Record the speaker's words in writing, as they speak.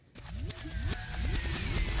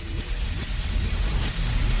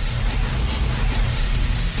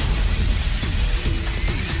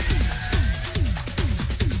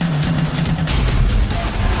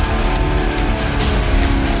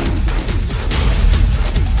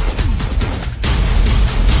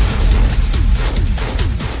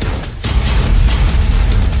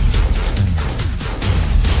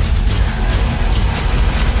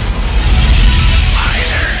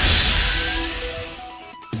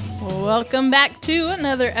Welcome back to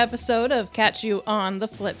another episode of Catch You on the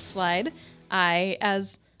Flip Slide. I,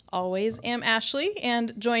 as always, am Ashley,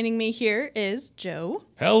 and joining me here is Joe.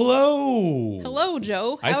 Hello. Hello,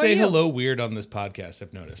 Joe. How I say are you? hello weird on this podcast,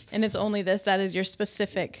 I've noticed. And it's only this. That is your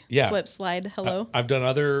specific Flip Slide. Hello. I've done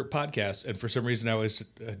other podcasts, and for some reason I always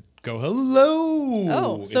go, hello.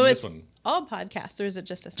 Oh, so in it's this one. all podcasts, or is it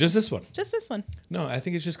just this Just this one. Just this one. No, I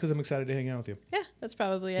think it's just because I'm excited to hang out with you. Yeah, that's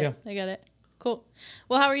probably it. Yeah. I got it. Cool.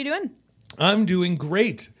 Well, how are you doing? I'm doing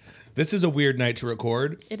great. This is a weird night to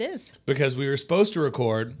record It is. because we were supposed to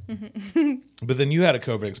record, but then you had a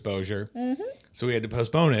COVID exposure, so we had to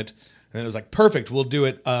postpone it. And then it was like, perfect, we'll do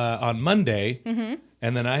it on Monday.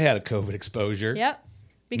 And then I had a COVID exposure. Yep.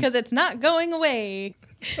 Because it's not going away.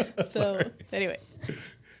 So, anyway.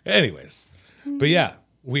 Anyways, but yeah,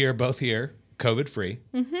 we are both here, COVID free.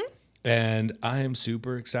 And I am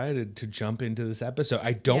super excited to jump into this episode.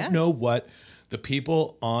 I don't know what the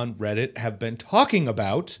people on Reddit have been talking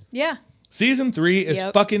about. Yeah. Season 3 is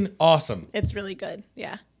fucking awesome. It's really good.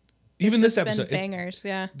 Yeah. Even It's this just been episode, bangers.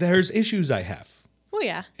 Yeah. there's issues I have. Well,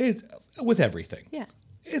 yeah. It's with everything. Yeah.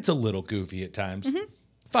 It's a little goofy at times.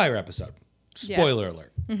 Fire episode. Yeah. Spoiler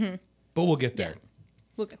alert. But we'll get there.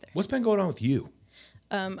 We'll get there. What's been going on with you?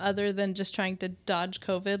 Other than just trying to dodge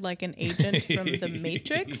COVID like an agent from The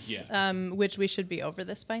Matrix, which we should be over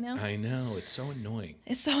this by now. I know. It's so annoying.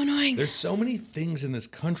 It's so annoying. There's so many things in this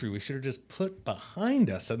country we should have just put behind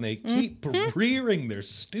us, and they keep rearing their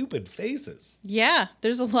stupid faces. Yeah,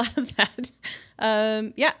 there's a lot of that.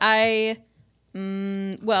 I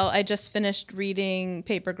just finished reading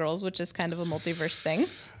Paper Girls, which is kind of a multiverse thing,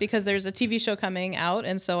 because there's a TV show coming out,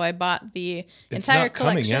 and so I bought the entire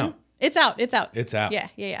collection. Coming out. It's out. It's out. It's out.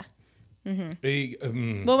 Yeah.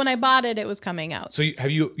 Mm-hmm. Well, when I bought it, it was coming out. So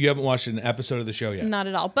you haven't watched an episode of the show yet? Not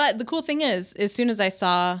at all. But the cool thing is, as soon as I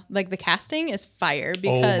saw, like, the casting is fire.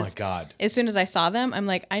 Because oh my God. As soon as I saw them, I'm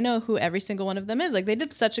like, I know who every single one of them is. Like, they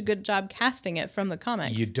did such a good job casting it from the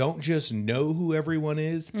comics. You don't just know who everyone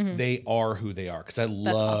is, they are who they are. Because I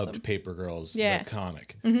loved awesome. Paper Girls, Yeah. the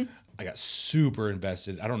comic. I got super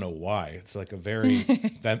invested. I don't know why. It's like a very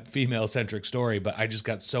female-centric story, but I just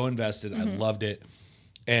got so invested. I loved it.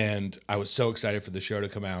 And I was so excited for the show to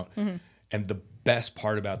come out. And the best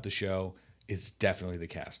part about the show is definitely the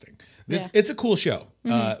casting. It's a cool show.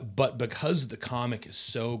 But because the comic is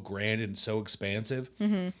so grand and so expansive,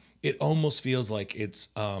 it almost feels like it's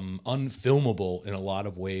unfilmable in a lot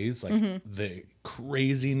of ways. Like the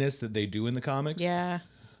craziness that they do in the comics. Yeah.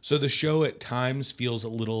 So the show at times feels a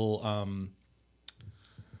little,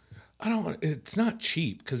 it's not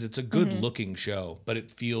cheap because it's a good looking show, but it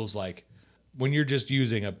feels like when you're just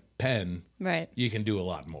using a pen, Right. you can do a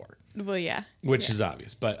lot more, Well, yeah. which is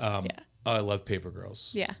obvious. But I love Paper Girls.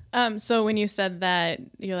 Yeah. So when you said that,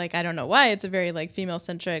 you're like, I don't know why. It's a very, like,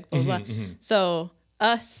 female-centric, blah, blah. So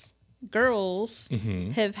us girls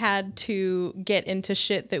have had to get into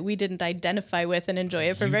shit that we didn't identify with and enjoy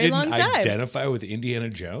it for a very long time. Identify with Indiana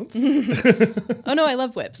Jones? Oh, no, I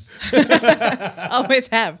love whips. Always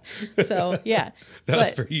have. So, yeah. That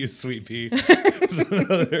was for you, Sweet Pea.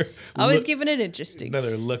 Always keeping it interesting.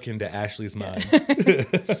 Another look into Ashley's mind.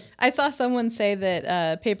 I saw someone say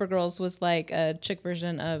that Paper Girls was like a chick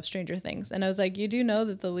version of Stranger Things. And I was like, you do know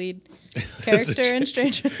that the lead character in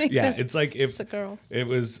Stranger Things is it's like if a girl. It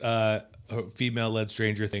was female-led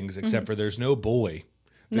Stranger Things, except for there's no boy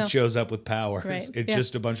that shows up with powers. Right. It's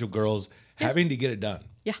just a bunch of girls having to get it done.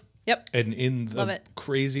 Yeah. Yep. And in Love the it.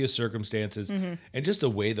 craziest circumstances, and just the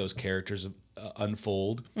way those characters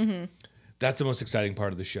unfold, that's the most exciting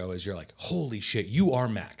part of the show is you're like, holy shit, you are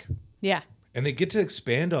Mac. Yeah. And they get to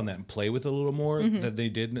expand on that and play with it a little more than they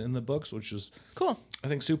did in the books, which is, Cool. I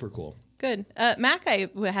think, super cool. Good. Mac, I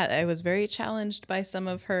was very challenged by some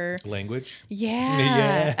of her. Language.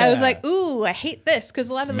 Yeah. I was like, ooh, I hate this. Because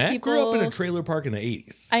a lot of the Mac people. grew up in a trailer park in the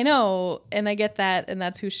 80s. I know. And I get that. And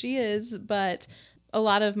that's who she is. But a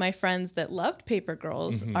lot of my friends that loved Paper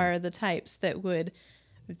Girls are the types that would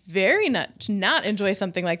very not enjoy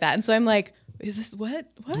something like that. And so I'm like, is this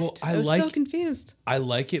what? Well, I was so confused. I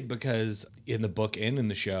like it because in the book and in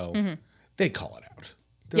the show, they call it out.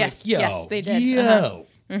 They're Yes, like, yo, yes, they did. Yo,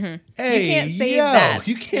 hey, You can't say yo, that.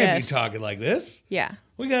 you can't Yes. be talking like this. Yeah.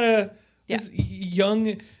 We got this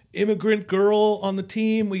young immigrant girl on the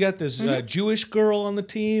team. We got this Jewish girl on the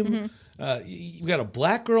team. We got a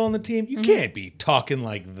black girl on the team. You can't be talking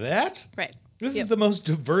like that. Right. This is the most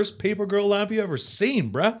diverse Paper Girl lineup you ever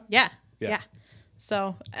seen, bruh. Yeah. Yeah. Yeah.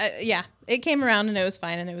 So yeah, it came around and it was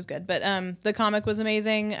fine and it was good. But the comic was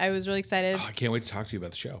amazing. I was really excited. Oh, I can't wait to talk to you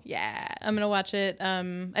about the show. Yeah, I'm gonna watch it.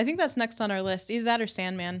 I think that's next on our list. Either that or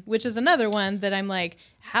Sandman, which is another one that I'm like,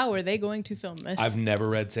 how are they going to film this? I've never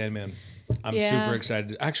read Sandman. I'm super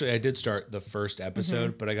excited. Actually, I did start the first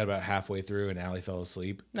episode, but I got about halfway through and Allie fell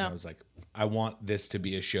asleep. And I was like, I want this to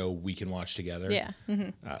be a show we can watch together. Yeah.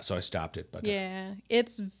 So I stopped it. But yeah,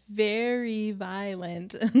 it's very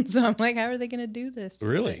violent. So I'm like, how are they going to do this?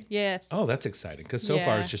 Really? Yes. Oh, that's exciting. Because so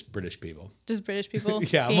far it's just British people. Just British people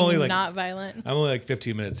Yeah, I'm being only like not violent. I'm only like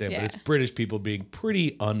 15 minutes in, but it's British people being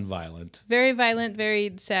pretty unviolent. Very violent,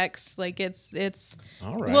 very sex. Like it's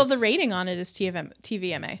All right. well, the rating on it is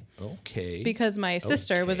TVMA. Okay. Because my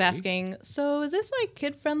sister was asking, so is this like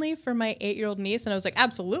kid friendly for my 8-year-old niece? And I was like,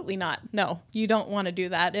 absolutely not. No, you don't want to do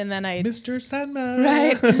that. And then Mr. Sandman.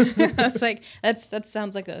 Right. I was like, that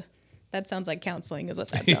sounds like counseling is what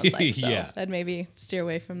that sounds like. So I'd maybe steer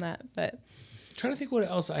away from that. But Trying to think what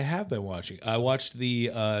else I have been watching. I watched the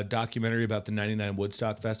documentary about the 99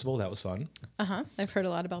 Woodstock Festival. That was fun. I've heard a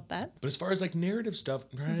lot about that. But as far as like narrative stuff,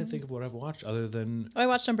 I'm trying to think of what I've watched other than... I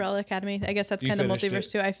watched Umbrella Academy. I guess that's kind of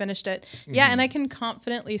multiverse too. I finished it. Mm-hmm. Yeah, and I can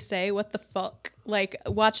confidently say what the fuck. Like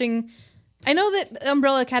watching... I know that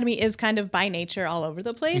Umbrella Academy is kind of by nature all over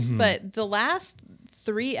the place, but the last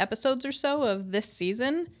 3 episodes or so of this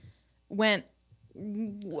season went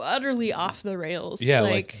utterly off the rails. Yeah,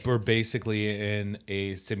 like we're basically in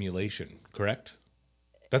a simulation, correct?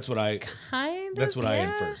 That's what I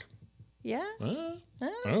inferred. Yeah.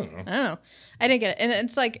 I don't know. I didn't get it. And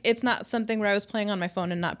it's like, it's not something where I was playing on my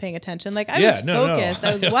phone and not paying attention. Like I was focused.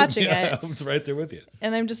 I was watching it. I was right there with you.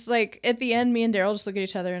 And I'm just like, at the end, me and Daryl just look at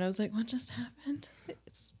each other and I was like, what just happened?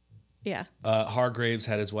 Hargraves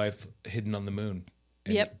had his wife hidden on the moon.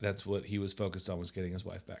 And Yep. That's what he was focused on, was getting his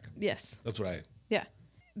wife back. Yes. That's what I... Yeah.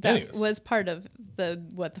 That Anyways. was part of the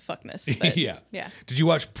what the fuckness. But Yeah. Did you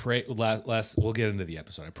watch Prey last? We'll get into the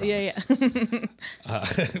episode, I promise.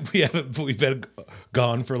 Yeah. We've been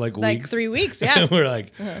gone for like weeks. 3 weeks, yeah. We're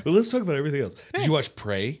like, well, let's talk about everything else. Did you watch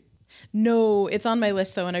Prey? No, it's on my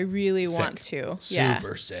list though, and I really want to.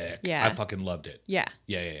 Super sick. Yeah. I fucking loved it. Yeah.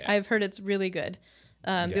 Yeah. I've heard it's really good.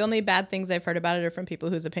 The only bad things I've heard about it are from people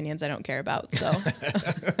whose opinions I don't care about. So,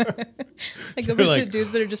 like a bunch of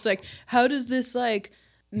dudes that are just like, how does this like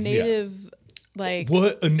native like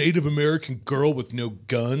what a Native American girl with no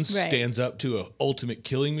guns Right. stands up to an ultimate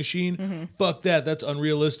killing machine? Fuck that. That's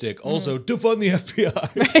unrealistic. Also, defund the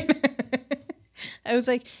FBI. I was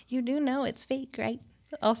like, you do know it's fake, right?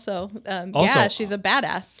 Also, Also, yeah, she's a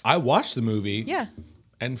badass. I watched the movie. Yeah.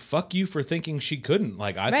 And fuck you for thinking she couldn't.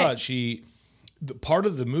 Like, I thought part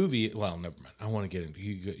of the movie, well, never mind. I don't want to get into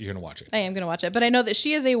You're going to watch it. I am going to watch it. But I know that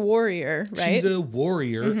she is a warrior, right? She's a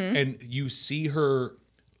warrior, and you see her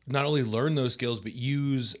not only learn those skills, but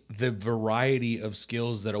use the variety of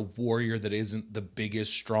skills that a warrior that isn't the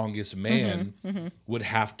biggest, strongest man would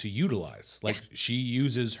have to utilize. Like, she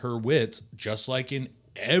uses her wits just like in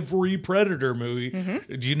every Predator movie.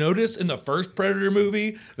 Do you notice in the first Predator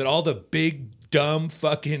movie that all the big, dumb,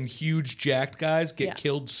 fucking huge jacked guys get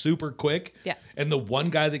killed super quick? Yeah. And the one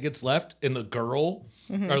guy that gets left and the girl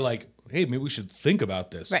are like, hey, maybe we should think about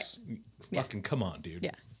this. Right. Fucking come on, dude.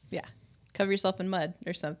 Yeah. Cover yourself in mud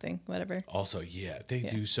or something, whatever. Also, they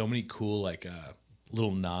do so many cool, like,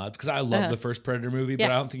 little nods. Because I love the first Predator movie, but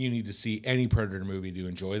I don't think you need to see any Predator movie to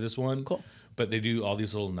enjoy this one. Cool. But they do all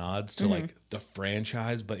these little nods to, like, the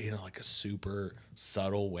franchise, but in, like, a super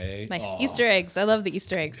subtle way. Nice. Oh. Easter eggs. I love the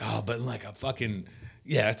Easter eggs. Oh, but in, like, a fucking...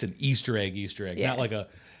 Yeah, it's an Easter egg. Yeah. Not like a...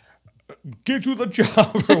 Get to the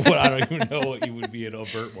job or what. I don't even know what you would be an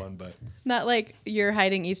overt one, but... Not like you're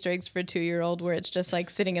hiding Easter eggs for a 2-year-old where it's just like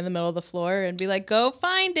sitting in the middle of the floor and be like, go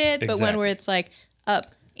find it. But one where it's like up.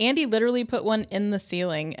 Andy literally put one in the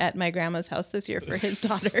ceiling at my grandma's house this year for his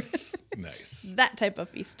daughter. Nice. That type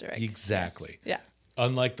of Easter egg. Exactly. Yes.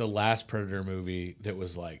 Unlike the last Predator movie that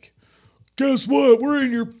was like, guess what? We're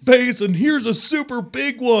in your face and here's a super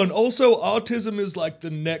big one. Also, autism is like the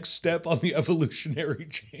next step on the evolutionary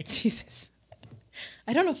chain. Jesus.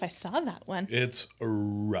 I don't know if I saw that one. It's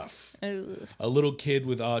rough. Ugh. A little kid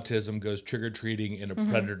with autism goes trick-or-treating in a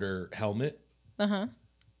Predator helmet. But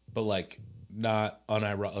like not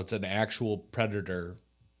unironic. It's an actual Predator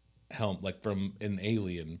helmet, like from an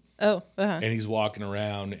Alien. Oh, And he's walking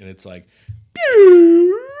around and it's like,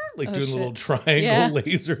 pew! Like doing shit. little triangle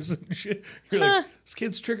lasers and shit. You're like, this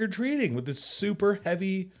kid's trick-or-treating with this super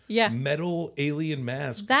heavy metal alien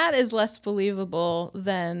mask. That is less believable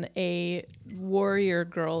than a warrior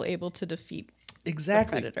girl able to defeat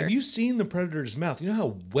Exactly. Predator. Have you seen the predator's mouth? You know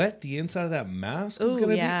how wet the inside of that mask is going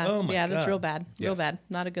to yeah. be? Oh my yeah, God. that's real bad. Real Yes. bad.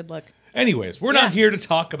 Not a good look. Anyways, we're not here to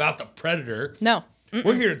talk about the Predator. No.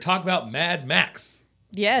 We're here to talk about Mad Max.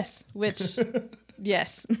 Yes, which,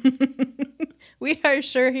 yes. We are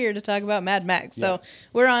sure here to talk about Mad Max. Yeah. So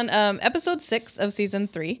we're on episode 6 of season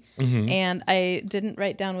 3, and I didn't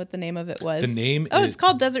write down what the name of it was. The name Oh, is- it's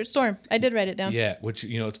called Desert Storm. I did write it down. Yeah, which,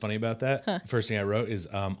 you know what's funny about that? First thing I wrote is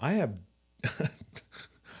I have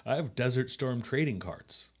I have Desert Storm trading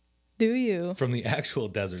cards Do you? from the actual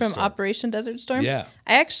Desert From Storm. Operation Desert Storm? Yeah.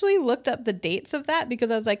 I actually looked up the dates of that because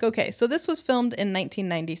I was like, okay, so this was filmed in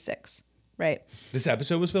 1996, right? This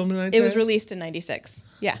episode was filmed in It 1996? was released in 96.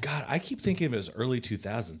 Yeah. God, I keep thinking of it as early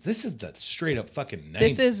 2000s. This is the straight up fucking 90s.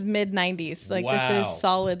 This is mid 90s. Like, this Wow. is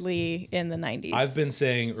solidly in the 90s. I've been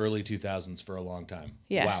saying early 2000s for a long time.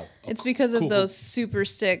 Yeah. Wow. It's because of Cool. those super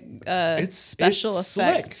sick It's special it's slick.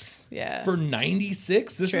 effects. Yeah. For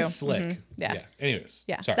 96, this True. is slick. Yeah. Anyways.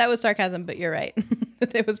 Yeah, Sorry. that was sarcasm, but you're right.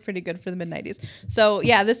 It was pretty good for the mid 90s. So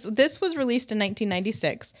yeah, this was released in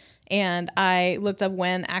 1996, and I looked up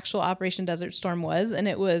when actual Operation Desert Storm was, and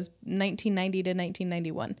it was 1990 to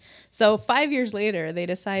 1991. So 5 years later, they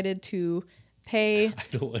decided to pay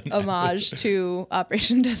Title and homage to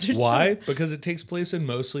Operation Desert Storm. Why? Because it takes place in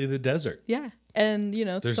mostly the desert. Yeah, and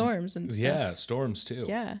There's- storms and stuff. Yeah, storms too.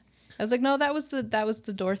 Yeah. I was like, no, that was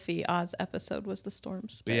the Dorothy Oz episode, was the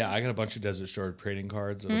storms. But yeah, I got a bunch of Desert Storm trading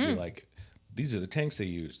cards. It'll be like, these are the tanks they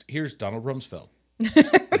used. Here's Donald Rumsfeld.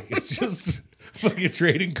 Like, it's just fucking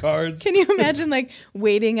trading cards. Can you imagine like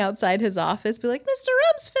waiting outside his office, be like, Mr.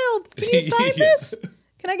 Rumsfeld, can you sign Yeah. this?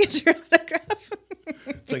 Can I get your autograph?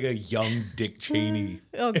 It's like a young Dick Cheney.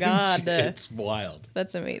 Oh God, It's wild.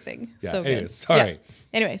 that's amazing. Yeah, So anyways, good. sorry. Yeah.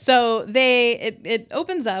 Anyway, so it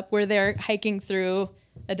opens up where they're hiking through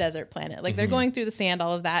a desert planet. Like they're going through the sand,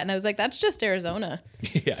 all of that, and I was like, that's just Arizona.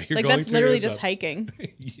 Yeah, you're Like going that's through literally Arizona. just hiking.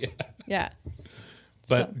 Yeah. Yeah,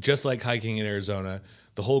 But just like hiking in Arizona,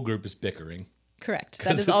 the whole group is bickering. correct. 'Cause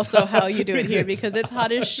That is it's also how you do it here It's because it's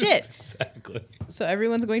hot as shit. Exactly. So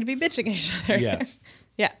everyone's going to be bitching at each other. Yes.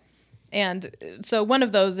 Yeah. And so one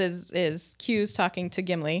of those is Q's talking to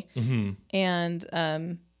Gimli.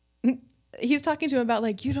 And he's talking to him about,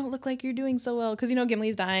 like, you don't look like you're doing so well. Because,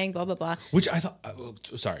 Gimli's dying, blah, blah, blah. Which I thought,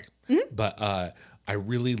 sorry, but I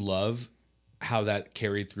really love how that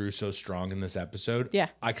carried through so strong in this episode. Yeah.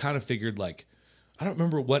 I kind of figured, like, I don't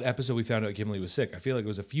remember what episode we found out Gimli was sick. I feel like it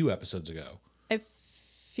was a few episodes ago. I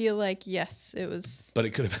feel like, yes, it was. But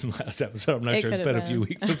it could have been last episode. I'm not It sure. It's could been a have few been.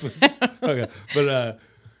 weeks. Okay. But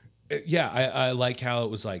yeah, I like how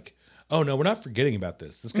it was like, oh, no, we're not forgetting about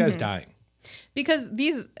this. This guy's dying. Because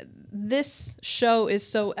this show is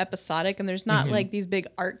so episodic and there's not like these big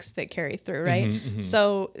arcs that carry through, right?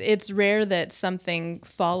 So it's rare that something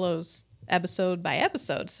follows episode by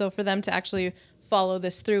episode. So for them to actually follow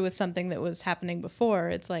this through with something that was happening before,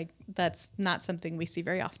 it's like that's not something we see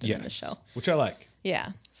very often in the Yes. show. Which I like.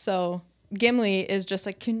 Yeah. So Gimli is just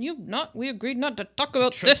like, can you not? We agreed not to talk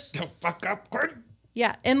about this. The fuck up, Gordon.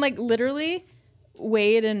 Yeah. And like literally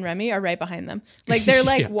Wade and Remy are right behind them. Like they're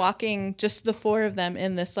like Yeah. walking, just the four of them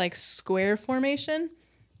in this like square formation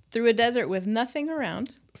through a desert with nothing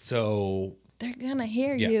around. So They're gonna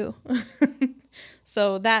hear Yeah. you.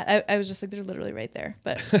 So that I was just like, they're literally right there.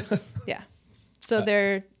 But yeah. So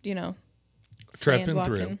they're, tripping sand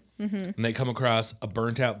through, walking. and they come across a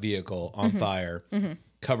burnt out vehicle on fire,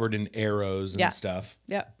 covered in arrows and Yeah. stuff.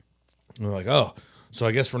 Yep. And they're like, oh, so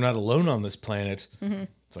I guess we're not alone on this planet.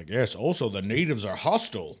 It's like, yes, also the natives are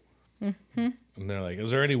hostile. And they're like,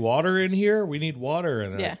 is there any water in here? We need water.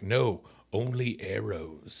 And they're Yeah. like, no, only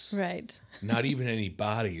arrows. Right. Not even any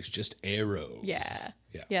bodies, just arrows. Yeah.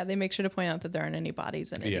 Yeah. Yeah. They make sure to point out that there aren't any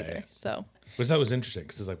bodies in it Yeah, either. yeah. So Which that was interesting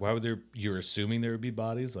because it's like, why would there? You're assuming there would be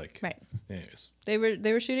bodies, like, right. Anyways, They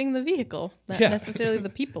were shooting the vehicle, not Yeah. necessarily the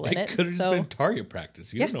people in it it. could have So just been target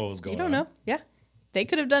practice. You don't know what was going on. you don't know. Yeah. They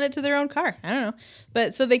could have done it to their own car. I don't know.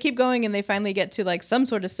 But so they keep going and they finally get to like some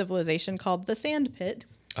sort of civilization called the Sand Pit.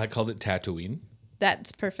 I called it Tatooine.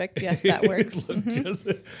 That's perfect. Yes, that works. Look, just-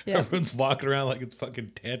 Yeah. Everyone's walking around like it's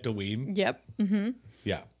fucking Tatooine. Yep.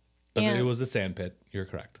 Yeah. But And- it was a sand pit. You're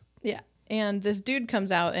correct. Yeah. And this dude comes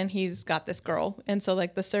out and he's got this girl. And so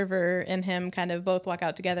like the server and him kind of both walk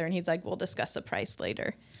out together and he's like, we'll discuss the price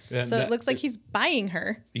later. And So it that- looks like he's buying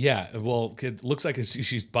her. Yeah. Well, it looks like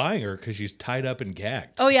she's buying her because she's tied up and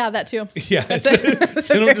gagged. Oh yeah, that too. Yeah. That's they a don't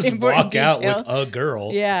very just important walk out detail. with a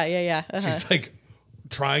girl. Yeah, yeah, yeah. Uh-huh. She's like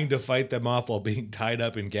trying to fight them off while being tied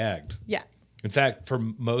up and gagged. Yeah. In fact, for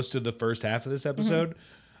most of the first half of this episode,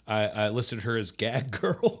 I listed her as gag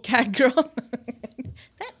girl. Cat girl.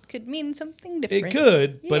 That could mean something different. It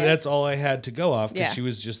could, but Yeah. that's all I had to go off because Yeah. she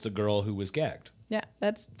was just the girl who was gagged. Yeah,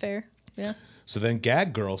 that's fair. Yeah. So then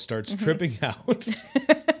Gag Girl starts Mm-hmm. tripping out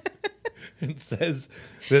and says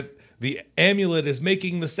that the amulet is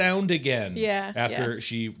making the sound again. Yeah, After yeah.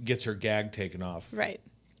 she gets her gag taken off. Right.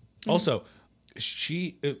 Also,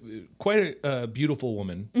 she quite a beautiful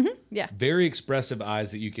woman. Yeah. Very expressive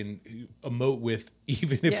eyes that you can emote with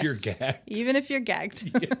even if you're Yes. gagged. Even if you're gagged.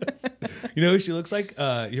 You know who she looks like?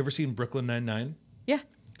 You ever seen Brooklyn Nine-Nine? Yeah.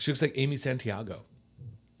 She looks like Amy Santiago.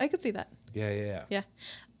 I could see that. Yeah. Yeah.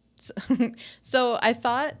 So I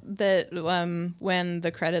thought that when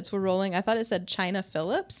the credits were rolling, I thought it said China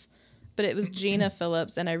Phillips, but it was Gina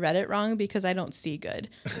Phillips, and I read it wrong because I don't see good.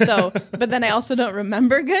 So, but then I also don't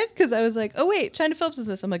remember good because I was like, oh wait, China Phillips is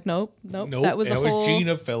this? I'm like, nope. That was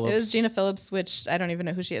Gina Phillips. It was Gina Phillips, which I don't even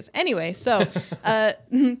know who she is. Anyway, so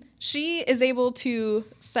she is able to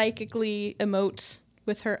psychically emote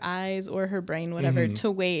with her eyes or her brain, whatever, to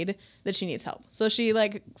Wade that she needs help. So she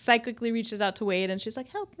like psychically reaches out to Wade and she's like,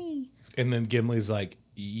 help me. And then Gimli's like,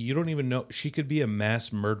 you don't even know. She could be a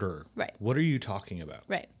mass murderer. Right. What are you talking about?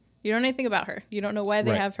 Right. You don't know anything about her. You don't know why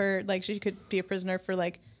they Right. have her. Like she could be a prisoner for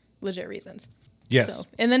like legit reasons. Yes. So,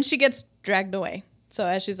 and then she gets dragged away. So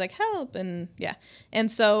as she's like, help. And yeah. And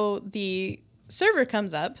so the server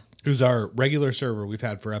comes up. Who's our regular server we've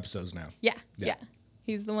had for episodes now. Yeah.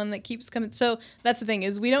 He's the one that keeps coming. So that's the thing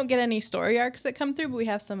is we don't get any story arcs that come through, but we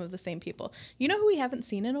have some of the same people. You know who we haven't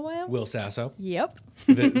seen in a while? Will Sasso. Yep.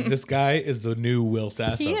 This guy is the new Will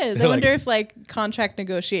Sasso. He is. They're I wonder like- if like contract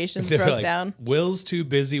negotiations they're broke like, down. Will's too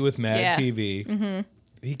busy with Mad Yeah. TV.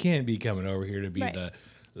 He can't be coming over here to be Right. the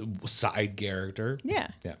side character. Yeah.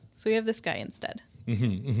 Yeah. So we have this guy instead.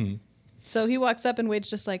 So he walks up and Wade's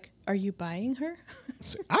just like, are you buying her?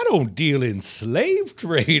 I don't deal in slave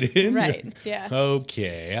trading. Right, yeah.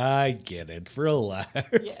 Okay, I get it. Relax.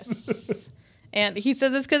 Yes. And he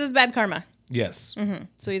says it's because it's bad karma. Yes.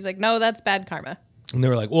 So he's like, no, that's bad karma. And they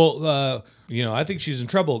were like, well, I think she's in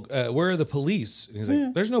trouble. Where are the police? And he's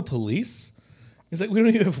like, there's no police. He's like, we don't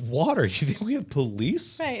even have water. You think we have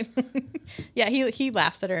police? Right. Yeah, he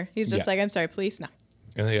laughs at her. He's just Yeah. like, I'm sorry, police? No.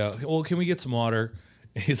 And they go, well, can we get some water?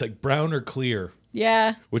 And he's like, brown or clear?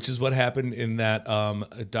 Yeah. Which is what happened in that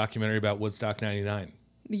documentary about Woodstock 99.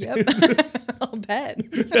 Yep. I'll bet.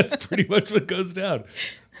 That's pretty much what goes down.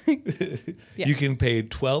 You can pay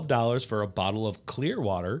 $12 for a bottle of clear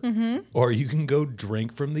water, or you can go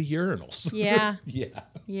drink from the urinals. Yeah. Yeah.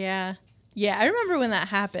 Yeah. Yeah. I remember when that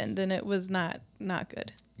happened and it was not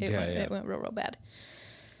good. Yeah. It went real bad.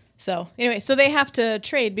 So anyway, so they have to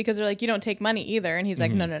trade because they're like, you don't take money either. And he's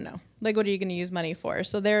like, no. Like, what are you going to use money for?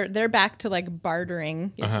 So they're back to like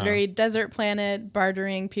bartering. It's very desert planet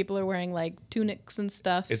bartering. People are wearing like tunics and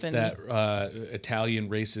stuff. It's and that Italian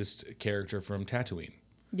racist character from Tatooine.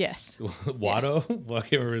 Yes. Watto? Well, I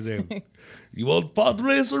can't remember his name. You want pod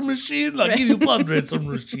racer machine? I'll give you pod racer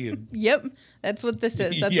machine. Yep. That's what this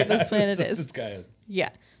is. That's what this planet that's what is. this guy is. Yeah.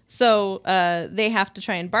 So they have to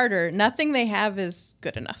try and barter. Nothing they have is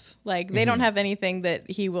good enough. Like they don't have anything that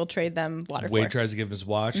he will trade them water Wade for. tries to give him his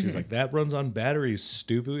watch. He's like, that runs on batteries,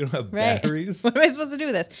 stupid. We don't have Right. batteries. What am I supposed to do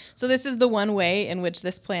with this? So this is the one way in which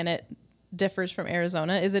this planet differs from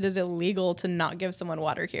Arizona is it is illegal to not give someone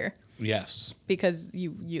water here Yes. because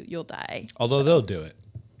you'll die. Although they'll do it.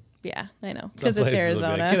 Yeah, I know. Some Because it's places will be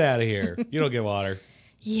like, Arizona. get out of here. You don't get water.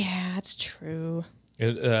 Yeah, it's true.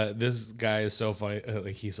 This guy is so funny.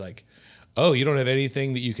 Like he's like, oh, you don't have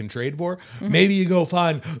anything that you can trade for? Maybe you go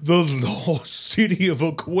find the lost city of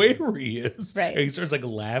Aquarius. Right. And he starts like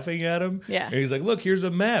laughing at him. Yeah. And he's like, look, here's a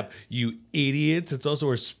map. You idiots. It's also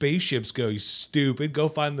where spaceships go, you stupid. Go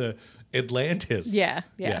find the Atlantis. Yeah.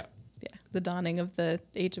 The dawning of the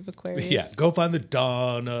age of Aquarius. Yeah. Go find the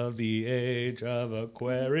dawn of the age of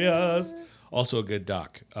Aquarius. Also a good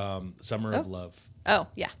doc. Summer of Love. Oh,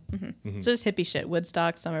 yeah. So just hippie shit.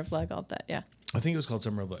 Woodstock, Summer of Love, all that. Yeah. I think it was called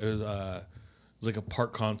Summer of Love. It was like a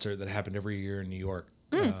park concert that happened every year in New York.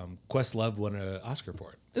 Questlove won an Oscar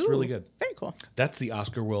for it. It's really good. Very cool. That's the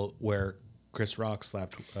Oscar where Chris Rock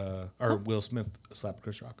slapped, Will Smith slapped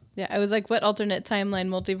Chris Rock. Yeah, I was like, what alternate timeline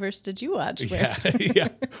multiverse did you watch? Where- Yeah.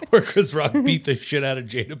 Where Chris Rock beat the shit out of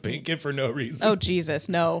Jada Pinkett for no reason. Oh, Jesus,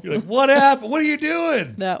 no. You're like, what happened? What are you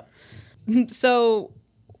doing? No. So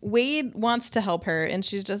Wade wants to help her, and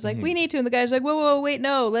she's just like, we need to. And the guy's like, whoa, wait,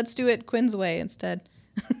 no, let's do it Quinn's way instead.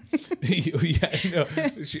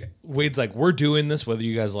 Wade's like, we're doing this whether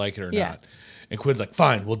you guys like it or Yeah. not. And Quinn's like,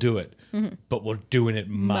 fine, we'll do it. But we're doing it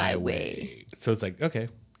my way. So it's like, okay,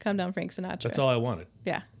 Calm down, Frank Sinatra. that's all I wanted.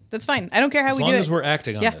 Yeah, that's fine. I don't care how As we long do as it. we're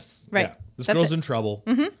acting on Yeah, this. right. Yeah. This That's girl's it. in trouble.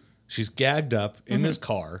 She's gagged up in this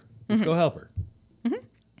car. Let's go help her.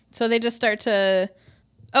 So they just start to.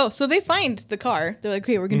 Oh, so they find the car. They're like,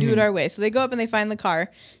 okay, we're going to do it our way. So they go up and they find the car,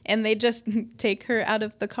 and they just take her out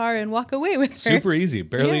of the car and walk away with her. Super easy.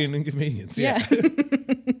 Barely an inconvenience. Yeah.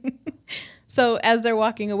 So as they're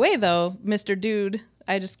walking away, though, Mr. Dude,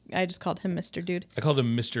 I just called him Mr. Dude. I called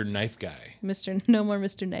him Mr. Knife Guy. No more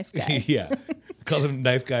Mr. Knife Guy. Yeah. I called him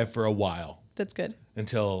Knife Guy for a while. That's good.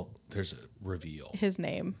 Until there's a reveal. His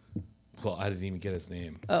name. Well, I didn't even get his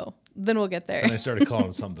name. Oh, then we'll get there. And I started calling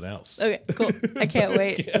him something else. Okay, cool. I can't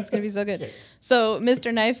wait. It's going to be so good. Okay. So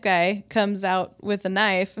Mr. Knife Guy comes out with a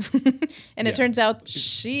knife, and it turns out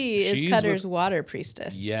she's Cutter's water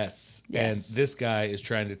priestess. Yes. And this guy is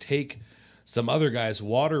trying to take some other guy's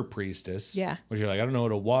water priestess. Yeah. Which you're like, I don't know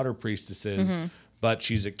what a water priestess is, but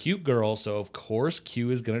she's a cute girl, so of course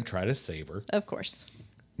Q is going to try to save her. Of course.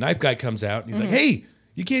 Knife Guy comes out, and he's like, hey,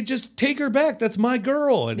 you can't just take her back. That's my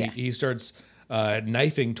girl. And he starts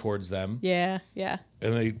knifing towards them. Yeah. And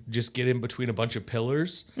they just get in between a bunch of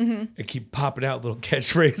pillars and keep popping out little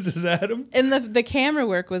catchphrases at him. And the camera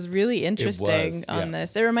work was really interesting on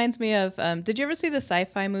this. It reminds me of, did you ever see the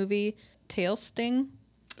sci-fi movie Tail Sting?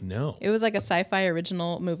 No. It was like a sci-fi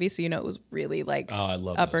original movie, so it was really like I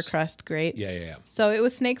love upper those. Crust great. Yeah. So it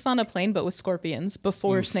was snakes on a plane, but with scorpions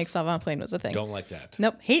before snakes on a plane was a thing. Don't like that.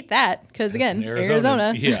 Nope, hate that because again,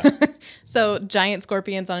 Arizona. Yeah. So giant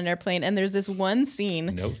scorpions on an airplane, and there's this one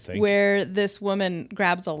scene where this woman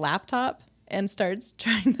grabs a laptop and starts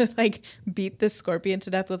trying to like beat this scorpion to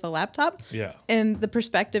death with a laptop. Yeah. And the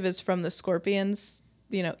perspective is from the scorpion's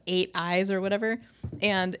 8 eyes or whatever,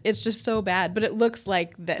 and it's just so bad, but it looks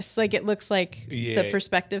like this, like it looks like the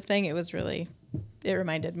perspective thing. It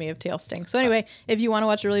reminded me of Tail Sting. So anyway, if you want to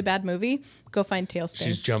watch a really bad movie, go find Tail Sting.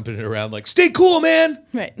 She's jumping around like, stay cool, man.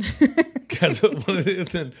 Right. Because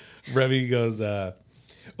then Remy goes,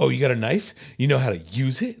 oh, you got a knife? You know how to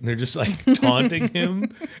use it? And they're just like taunting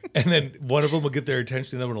him. And then one of them will get their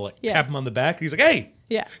attention, and then will like tap him on the back. And he's like, hey.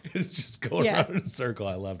 Yeah. It's just going around in a circle.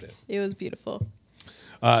 I loved it. It was beautiful.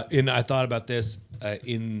 And I thought about this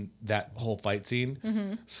in that whole fight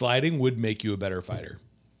scene. Sliding would make you a better fighter.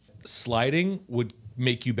 Sliding would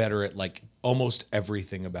make you better at like almost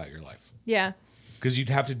everything about your life. Yeah. Because you'd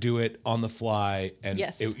have to do it on the fly, and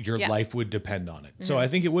your life would depend on it. So I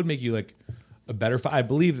think it would make you like a better fighter. I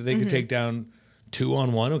believe that they could take down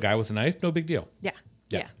 2-on-1, a guy with a knife, no big deal.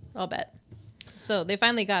 Yeah. I'll bet. So they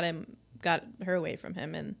finally got her away from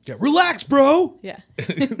him, and relax, bro. Yeah.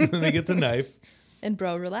 And they get the knife. And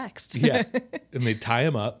bro relaxed. Yeah. And they tie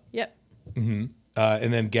him up. Yep. And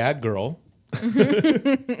then Gag Girl.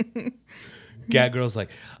 Gag Girl's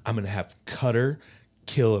like, I'm going to have Cutter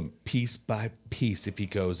kill him piece by piece if he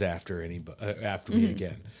goes after me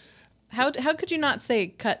again. How could you not say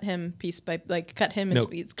cut him piece by, like cut him into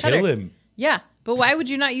pieces? Kill him. Yeah. But why would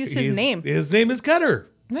you not use his name? His name is Cutter.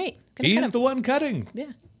 Right. He's the one cutting.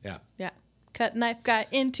 Yeah. Cut Knife Guy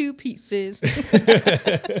into pieces.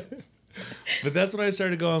 But that's when I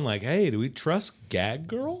started going like, hey, do we trust Gag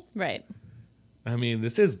Girl? Right. I mean,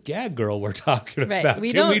 this is Gag Girl we're talking right. about.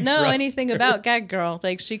 We don't know anything about Gag Girl.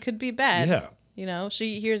 Like, she could be bad. Yeah.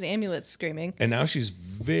 She hears amulets screaming. And now she's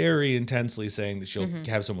very intensely saying that she'll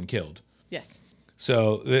have someone killed. Yes.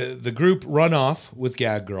 So the group run off with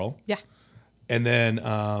Gag Girl. Yeah. And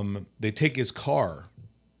then they take his car.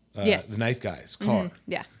 The Knife Guy's car.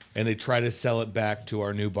 Yeah. And they try to sell it back to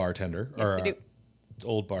our new bartender. Yes, they do.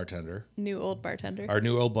 Old bartender. New old bartender. Our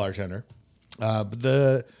new old bartender. But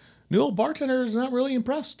the new old bartender is not really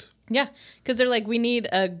impressed. Yeah, because they're like, we need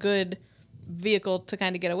a good vehicle to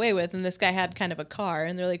kind of get away with, and this guy had kind of a car,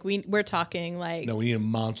 and they're like, we're talking like, no, we need a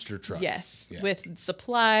monster truck. Yes, with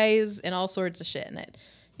supplies and all sorts of shit in it.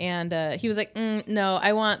 And he was like, no,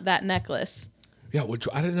 I want that necklace. Yeah, which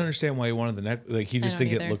I didn't understand why he wanted the necklace. Like, he just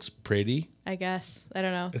think it looks pretty. I guess. I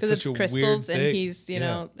don't know. Because it's crystals, and he's,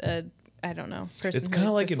 I don't know. It's kind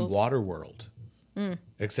of like in Waterworld,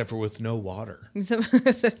 except for with no water. So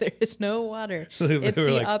there is no water. It's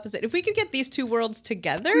the opposite. If we could get these two worlds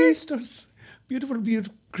together. Crystals. Beautiful,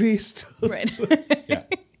 beautiful crystals. Right. Yeah.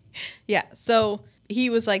 Yeah. So he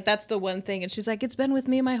was like, that's the one thing. And she's like, it's been with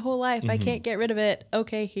me my whole life. I can't get rid of it.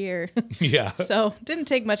 Okay, here. Yeah. So didn't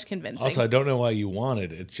take much convincing. Also, I don't know why you want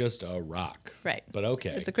it. It's just a rock. Right. But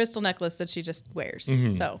okay. It's a crystal necklace that she just wears.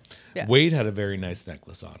 So, yeah. Wade had a very nice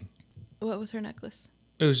necklace on. What was her necklace?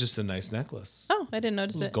 It was just a nice necklace. Oh, I didn't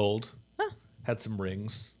notice it. It was gold. Oh. Had some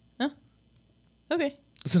rings. Oh. Okay.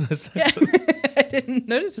 It's a nice necklace. Yeah. I didn't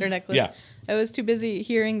notice her necklace. Yeah. I was too busy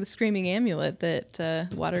hearing the screaming amulet that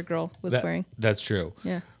Water Girl was wearing. That's true.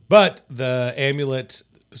 Yeah. But the amulet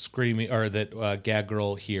screaming, or that Gag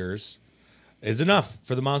Girl hears, is enough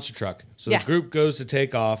for the monster truck. So the group goes to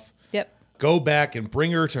take off. Yep. go back and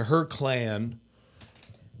bring her to her clan.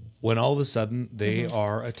 When all of a sudden they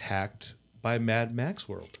are attacked by Mad Max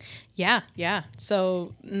World. Yeah, yeah.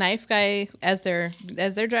 So Knife Guy, as they're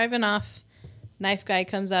driving off, Knife Guy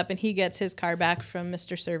comes up and he gets his car back from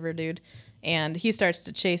Mr. Server Dude, and he starts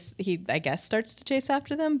to chase. He, I guess, starts to chase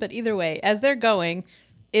after them. But either way, as they're going,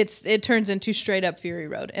 it turns into straight up Fury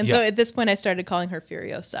Road. And so at this point, I started calling her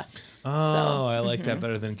Furiosa. Oh, I like that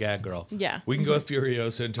better than Gag Girl. Yeah. We can go with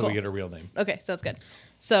Furiosa until we get a real name. Okay, sounds good.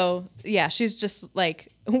 So, yeah, she's just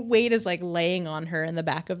like, Wade is like laying on her in the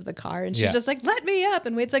back of the car. And she's just like, let me up.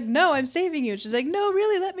 And Wade's like, no, I'm saving you. And she's like, no,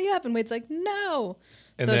 really, let me up. And Wade's like, no.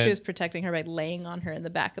 And so then she was protecting her by laying on her in the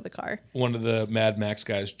back of the car. One of the Mad Max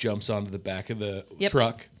guys jumps onto the back of the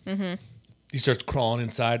truck. Mm-hmm. He starts crawling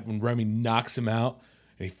inside when Remy knocks him out.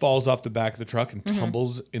 And he falls off the back of the truck and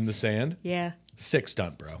tumbles in the sand. Yeah. Sick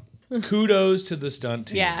stunt, bro. Kudos to the stunt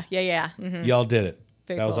team. Yeah. Mm-hmm. Y'all did it.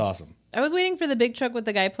 Very that was cool. awesome. I was waiting for the big truck with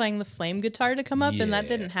the guy playing the flame guitar to come up, and that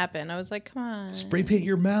didn't happen. I was like, come on. Spray paint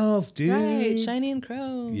your mouth, dude. Right, shiny and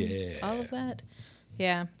chrome. Yeah. All of that.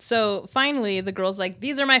 Yeah. So finally, the girl's like,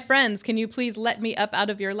 these are my friends. Can you please let me up out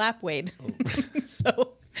of your lap, Wade?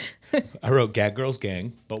 So I wrote Gag Girl's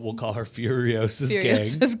gang, but we'll call her Furiosa's gang.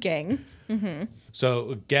 Furiosa's gang. Mm-hmm.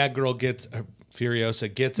 So Gag Girl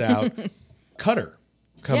Furiosa gets out. Cutter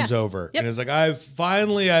comes over and is like, I've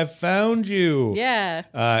found you. Yeah.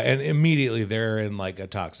 And immediately they're in like a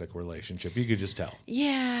toxic relationship. You could just tell.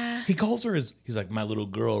 Yeah. He calls her he's like, my little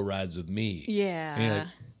girl rides with me. Yeah. And you're like,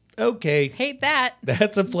 okay. Hate that.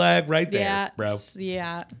 That's a flag right there, bro.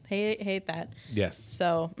 Yeah. Hate that. Yes.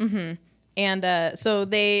 So, And so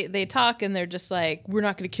they talk and they're just like, we're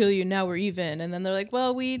not going to kill you. Now we're even. And then they're like,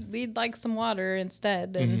 well, we'd like some water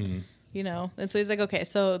instead. And, and so he's like, okay,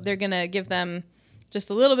 so they're going to give them just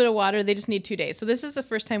a little bit of water. They just need 2 days. So this is the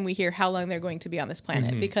first time we hear how long they're going to be on this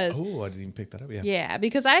planet because... Oh, I didn't even pick that up. Yeah,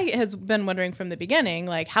 because I has been wondering from the beginning,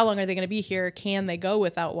 like, how long are they going to be here? Can they go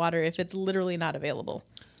without water if it's literally not available?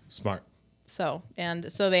 Smart. So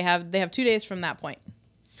they have 2 days from that point.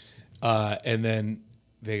 And then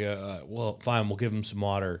they go, well, fine, we'll give them some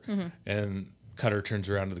water. And Cutter turns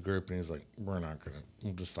around to the group and he's like, we'll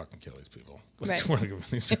just fucking kill these people. Right. We're not giving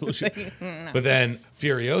these people shit. But then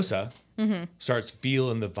Furiosa starts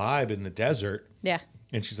feeling the vibe in the desert. Yeah.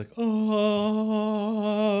 And she's like,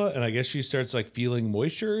 oh, and I guess she starts like feeling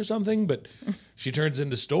moisture or something, but she turns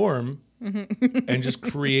into Storm and just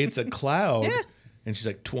creates a cloud. Yeah. And she's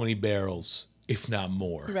like 20 barrels, if not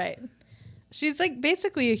more. Right. She's like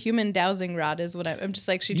basically a human dowsing rod is what I'm just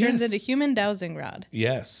like, she turns into human dowsing rod.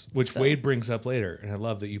 Yes, which Wade brings up later. And I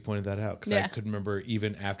love that you pointed that out because I couldn't remember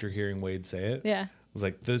even after hearing Wade say it. Yeah. I was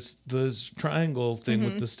like, this triangle thing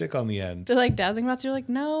with the stick on the end. They're like dowsing rods. You're like,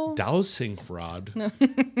 no. Dowsing rod? No.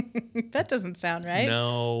 That doesn't sound right.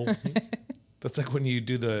 No. That's like when you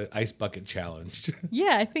do the ice bucket challenge.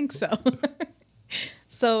 Yeah, I think so.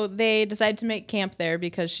 So they decide to make camp there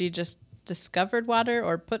because she just discovered water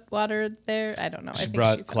or put water there. I don't know. She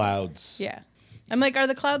brought clouds. Yeah. I'm like, are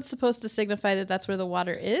the clouds supposed to signify that that's where the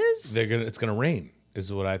water is? It's gonna rain,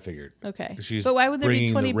 is what I figured. Okay. She's but why would there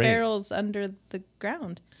be 20 bringing the rain. barrels under the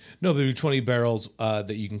ground? No, there'd be 20 barrels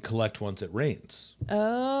that you can collect once it rains.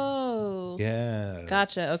 Oh. Yeah.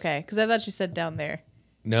 Gotcha. Okay. Because I thought you said down there.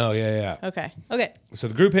 No, yeah. Okay. So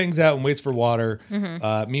the group hangs out and waits for water.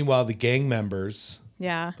 Meanwhile, the gang members,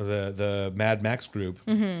 Yeah. the Mad Max group,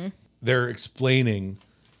 they're explaining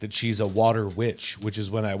that she's a water witch, which is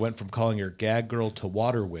when I went from calling her Gag Girl to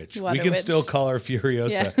Water Witch. We can still call her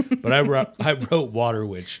Furiosa, but I wrote Water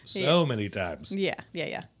Witch so many times. Yeah.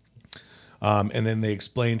 And then they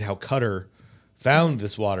explained how Cutter found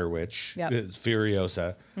this Water Witch,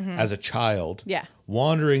 Furiosa, as a child,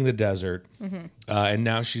 wandering the desert, and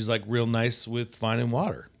now she's like real nice with finding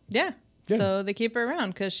water. Yeah. So they keep her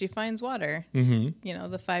around because she finds water. You know,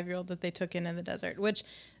 the 5-year-old that they took in the desert. Which,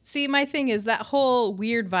 see, my thing is that whole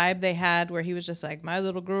weird vibe they had where he was just like, my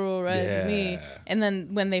little girl rides with me. And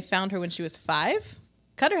then when they found her when she was 5,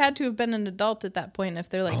 Cutter had to have been an adult at that point if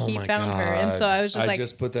they're like, he found her. And so I was just like, I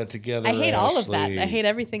just put that together. I hate all of that. I hate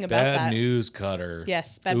everything about that. Bad news, Cutter.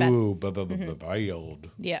 Yes, bad. Ooh, old.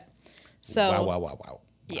 Yeah. So. Wow.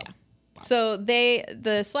 Yeah. So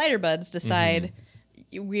the Slider Buds decide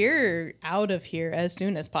we're out of here as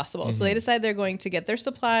soon as possible. So they decide they're going to get their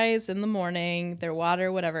supplies in the morning, their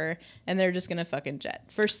water, whatever, and they're just going to fucking jet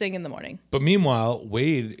first thing in the morning. But meanwhile,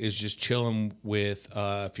 Wade is just chilling with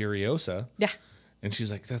Furiosa. Yeah. And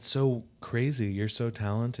she's like, that's so crazy. You're so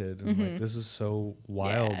talented. And like, this is so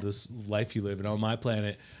wild, this life you live. And on my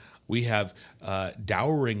planet, we have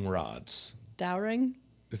dowering rods. Dowering?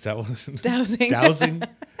 Is that what it's Dowsing. Dowsing.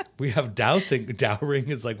 We have dowsing. Dowering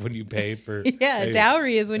is like when you pay for. Yeah,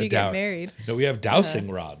 dowry is when you get married. No, we have dowsing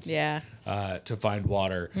rods. Yeah. To find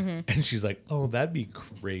water. And she's like, oh, that'd be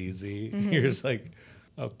crazy. You're just like,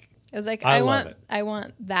 okay. It was like I love it. I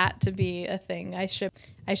want that to be a thing. I ship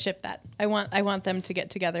that. I want them to get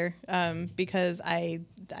together because I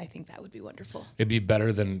think that would be wonderful. It'd be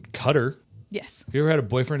better than Cutter. Yes. Have you ever had a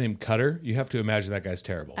boyfriend named Cutter? You have to imagine that guy's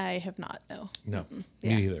terrible. I have not. No. No, Yeah.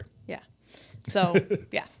 me neither. Yeah. So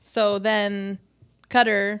yeah. So then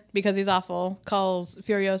Cutter, because he's awful, calls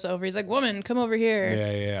Furiosa over. He's like, "Woman, come over here."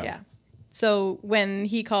 Yeah. So when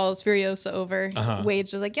he calls Furiosa over,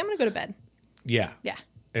 Wade's just like, "Yeah, I'm gonna go to bed." Yeah. Yeah.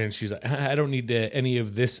 And she's like, I don't need any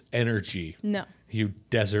of this energy. No. You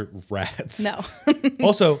desert rats. No.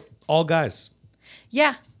 Also, all guys.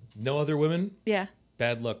 Yeah. No other women. Yeah.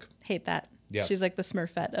 Bad look. Hate that. Yeah. She's like the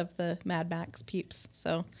Smurfette of the Mad Max peeps.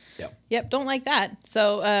 So, Yep, don't like that.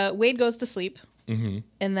 So Wade goes to sleep. And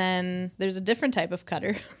then there's a different type of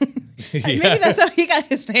Cutter. Maybe that's how he got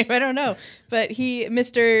his name. I don't know. But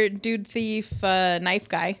Mr. Dude Thief Knife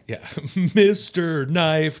Guy. Yeah. Mr.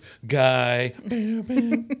 Knife Guy.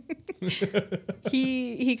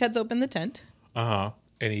 He cuts open the tent.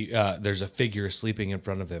 And there's a figure sleeping in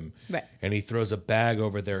front of him. Right. And he throws a bag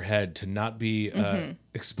over their head to not be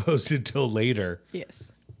exposed until later.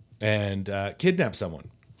 Yes. And kidnap someone.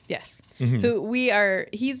 Yes.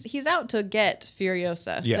 He's out to get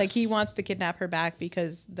Furiosa. Yes. Like he wants to kidnap her back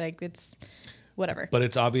because like it's whatever. But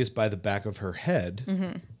it's obvious by the back of her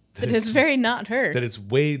head that it's very not her. that it's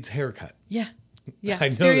Wade's haircut. Yeah. Yeah. I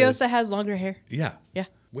know Furiosa this. has longer hair. Yeah. Yeah.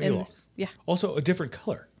 Way In long. this. Yeah. Also a different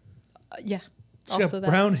color. Yeah. She's got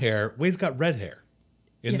brown hair. Wade's got red hair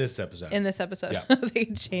in this episode. In this episode. Yeah.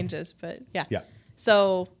 It changes, but yeah. Yeah.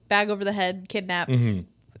 So bag over the head, kidnaps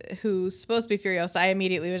who's supposed to be Furiosa. I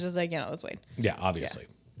immediately was just like, it was Wade. Yeah, obviously.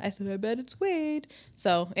 I said, I bet it's Wade.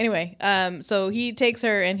 So anyway, so he takes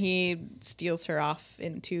her and he steals her off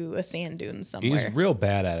into a sand dune somewhere. He's real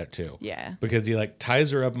bad at it too. Yeah. Because he like ties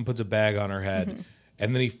her up and puts a bag on her head,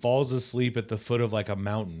 and then he falls asleep at the foot of like a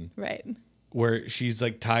mountain Right. where she's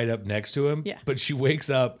like tied up next to him. Yeah. But she wakes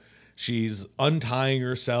up, she's untying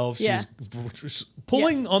herself, Yeah. she's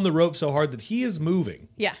pulling on the rope so hard that he is moving.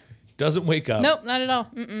 Yeah. Doesn't wake up. Nope, not at all.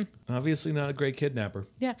 Mm-mm. Obviously not a great kidnapper.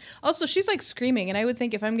 Yeah. Also, she's like screaming, and I would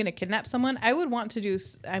think if I'm going to kidnap someone, I would want to do.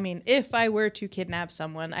 I mean, if I were to kidnap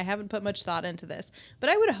someone, I haven't put much thought into this, but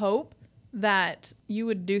I would hope that you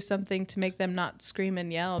would do something to make them not scream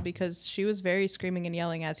and yell because she was very screaming and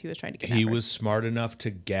yelling as he was trying to kidnap her. He was smart enough to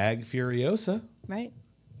gag Furiosa. Right.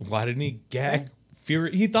 Why didn't he gag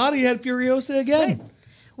He thought he had Furiosa again. Right.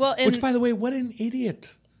 Well, Which, by the way, what an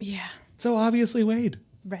idiot. Yeah. So obviously Wade.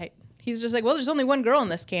 Right. He's just like, well, there's only one girl in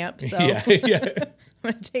this camp, so Yeah. I'm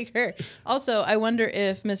going to take her. Also, I wonder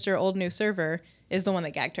if Mr. Old New Server is the one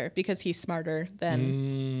that gagged her because he's smarter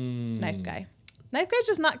than Knife Guy. Knife Guy's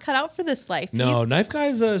just not cut out for this life. No, Knife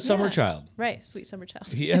Guy's a summer child. Right, sweet summer child.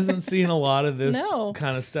 He hasn't seen a lot of this No.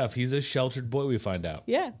 kind of stuff. He's a sheltered boy, we find out.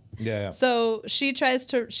 Yeah. Yeah. So she tries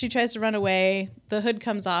to run away. The hood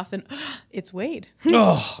comes off, and it's Wade.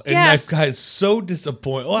 Oh, and Yes. Knife Guy's so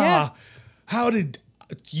disappointed. Yeah. How did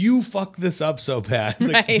you fuck this up so bad?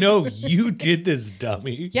 Like, Right. no, you did this,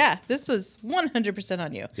 dummy. Yeah, this was 100%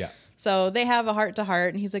 on you. Yeah. So they have a heart to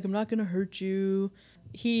heart, and he's like, I'm not going to hurt you.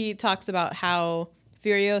 He talks about how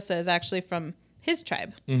Furiosa is actually from his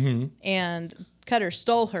tribe, and Cutter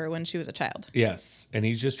stole her when she was a child. Yes, and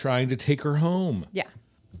he's just trying to take her home. Yeah.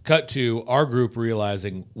 Cut to our group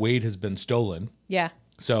realizing Wade has been stolen. Yeah.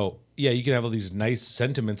 So, yeah, you can have all these nice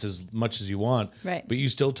sentiments as much as you want. Right. But you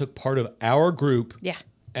still took part of our group Yeah.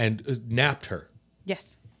 and napped her.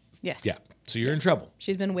 Yes. Yes. Yeah. So you're in trouble.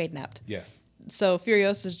 She's been Wade napped. Yes. So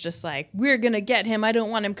Furiosa's just like, we're going to get him. I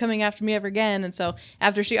don't want him coming after me ever again. And so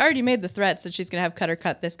after she already made the threats that she's going to have Cutter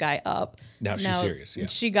cut this guy up. Now she's serious, yeah.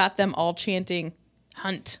 She got them all chanting,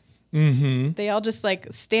 hunt. Mm-hmm. They all just like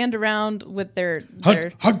stand around with their...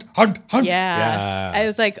 Hunt. Yeah. Yes. I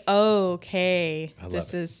was like, oh, okay. I love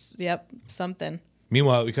This it. is, something.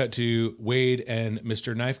 Meanwhile, we cut to Wade and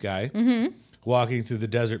Mr. Knife Guy walking through the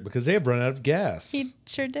desert because they have run out of gas. He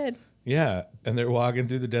sure did. Yeah, and they're walking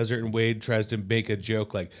through the desert, and Wade tries to make a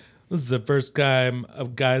joke like, "This is the first time a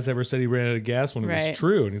guy's ever said he ran out of gas when it was Right.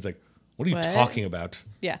 true." And he's like, "What are you What? talking about?"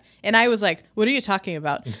 Yeah. And I was like, what are you talking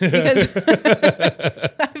about? Because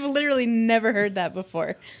I've literally never heard that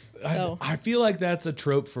before. So, I feel like that's a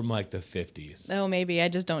trope from like the 50s. oh, maybe I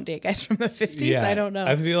just don't date guys from the 50s. I don't know.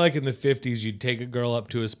 I feel like in the 50s, you'd take a girl up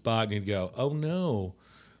to a spot and you'd go, "Oh no,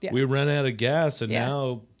 Yeah. we ran out of gas, and Yeah.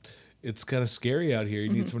 now it's kind of scary out here. You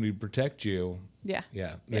need somebody to protect you." Yeah.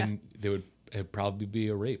 Yeah, Yeah. then it'd probably be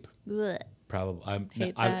a rape. Blech. probably.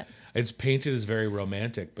 Hate that. It's painted as very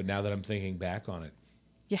romantic, but now that I'm thinking back on it,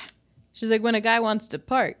 Yeah. She's like, when a guy wants to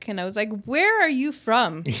park. And I was like, where are you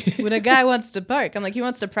from? When a guy wants to park. I'm like, he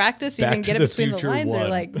wants to practice. You Back can to get the it between the Future lines. Or One.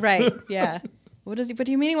 like, right. Yeah. What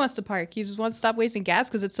do you mean he wants to park? He just wants to stop wasting gas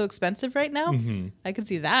because it's so expensive right now? Mm-hmm. I could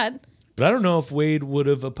see that. but I don't know if Wade would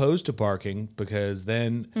have opposed to parking because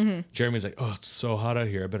then Jeremy's like, "Oh, it's so hot out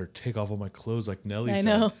here. I better take off all my clothes like Nelly I said."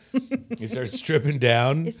 know. He starts stripping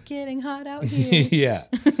down. It's getting hot out here. Yeah,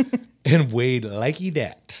 and Wade likey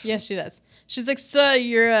that. Yes, she does. She's like, so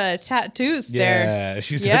your tattoos there. Yeah,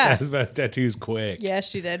 she Yeah. starts about his tattoos quick. Yeah,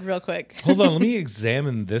 she did real quick. Hold on, let me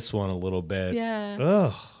examine this one a little bit. Yeah.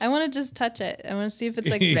 Ugh. I want to just touch it. I want to see if it's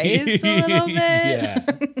like raised a little bit. Yeah.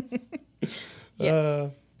 Yeah.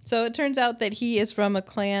 So it turns out that he is from a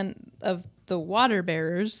clan of the Water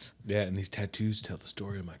Bearers. Yeah, and these tattoos tell the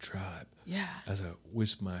story of my tribe. Yeah. As I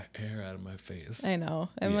wisp my hair out of my face. I know.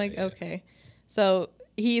 I'm Yeah, like, yeah. okay. So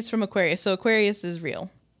he's from Aquarius. So Aquarius is real.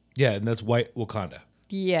 Yeah, and that's white Wakanda.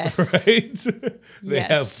 Yes. Right? They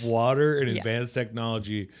Yes. have water and Yeah. advanced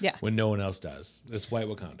technology Yeah. when no one else does. That's white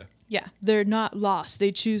Wakanda. Yeah. They're not lost.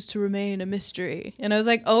 They choose to remain a mystery. And I was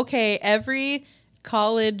like, okay, every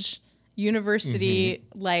college, university,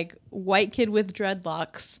 like white kid with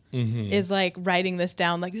dreadlocks is like writing this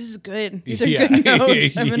down. Like, this is good. These are Yeah. good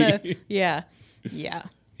notes. I'm going to, yeah. Yeah.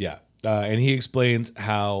 Yeah. And he explains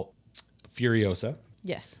how Furiosa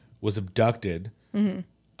Yes. was abducted, and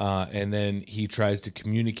then he tries to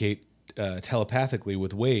communicate telepathically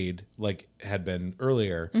with Wade, like had been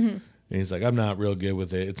earlier. And he's like, "I'm not real good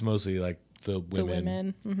with it. It's mostly like the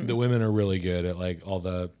women. The women are really good at like all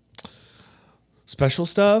the special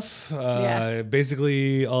stuff. Yeah.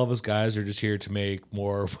 Basically, all of us guys are just here to make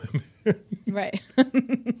more women." Right.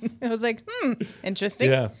 I was like, interesting.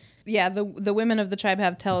 Yeah. Yeah, the women of the tribe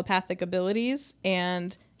have telepathic abilities,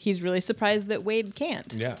 and he's really surprised that Wade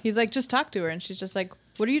can't. Yeah. He's like, just talk to her. And she's just like,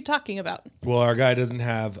 what are you talking about? Well, our guy doesn't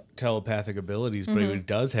have telepathic abilities, but what he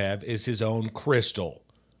does have is his own crystal.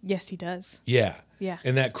 Yes, he does. Yeah. Yeah.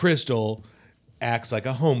 And that crystal acts like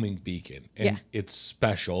a homing beacon, and Yeah. it's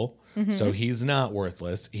special. So he's not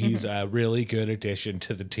worthless. He's a really good addition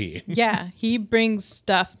to the team. Yeah, he brings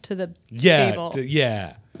stuff to the Yeah. table.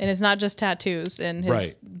 Yeah. And it's not just tattoos in his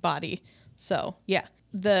Right. body. So, yeah.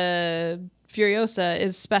 The Furiosa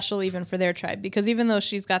is special even for their tribe because even though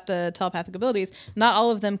she's got the telepathic abilities, not all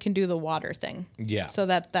of them can do the water thing. Yeah. So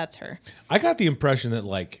that's her. I got the impression that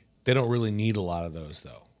like they don't really need a lot of those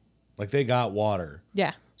though. Like they got water.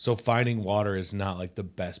 Yeah. So finding water is not like the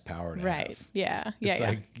best power to Right. have. Yeah. Yeah. It's yeah.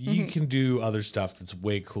 like you can do other stuff that's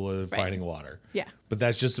way cooler than Right. finding water. Yeah. But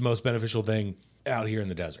that's just the most beneficial thing out here in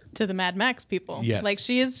the desert. To the Mad Max people. Yes. Like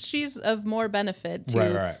she's of more benefit to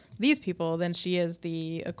Right. these people than she is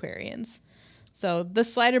the Aquarians. So the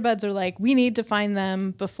Slider Buds are like, we need to find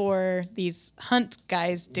them before these hunt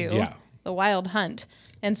guys do. Yeah. The wild hunt.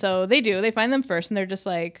 And so they do. They find them first and they're just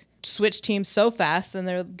like switch teams so fast and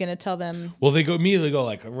they're gonna tell them Well, they immediately go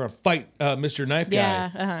like, "We're gonna fight Mr. Knife Guy." yeah,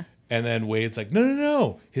 uh-huh. And then Wade's like,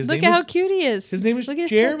 "No. His Look name at how is cute he is. his name is Look at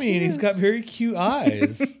his Jeremy, and he's got tattoos. very cute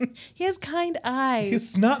eyes." He has kind eyes.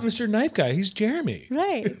 It's not Mr. Knife Guy. He's Jeremy.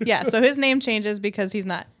 Right. Yeah. So his name changes because he's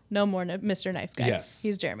not no more Mr. Knife Guy. Yes.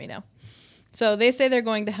 He's Jeremy now. So they say they're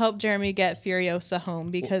going to help Jeremy get Furiosa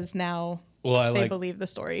home because now Well, I they like believe the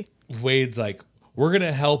story. Wade's like, "We're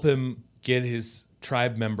gonna help him get his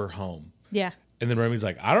tribe member home." Yeah. And then Remy's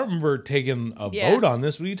like, "I don't remember taking a Yeah. vote on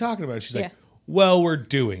this. What are you talking about?" She's like, Yeah. "Well, we're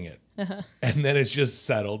doing it." And then it's just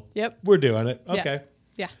settled. Yep. We're doing it. Yeah. Okay.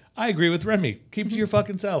 Yeah. I agree with Remy. Keep to your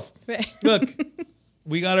fucking self. Right. Look,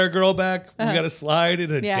 we got our girl back. We got a slide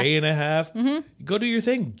in a Yeah. day and a half. Go do your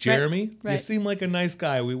thing, Jeremy. You Right. seem like a nice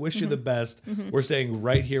guy. We wish you the best. We're staying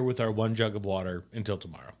right here with our one jug of water until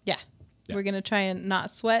tomorrow. Yeah. We're going to try and not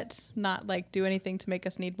sweat, not like do anything to make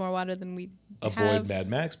us need more water than we Avoid have. Mad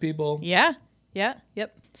Max people. Yeah. Yeah.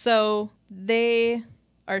 Yep. So they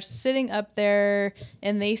are sitting up there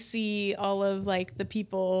and they see all of like the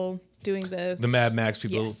people doing The Mad Max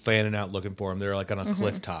people Yes. fanning out looking for him. They're like on a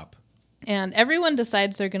cliff top. And everyone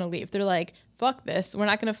decides they're going to leave. They're like, fuck this. We're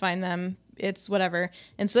not going to find them. It's whatever.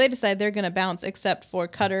 And so they decide they're going to bounce except for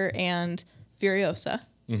Cutter and Furiosa.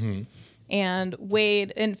 Mm-hmm. And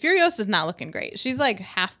Wade, and Furiosa's not looking great. She's like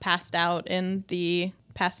half passed out in the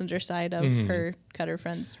passenger side of her Cutter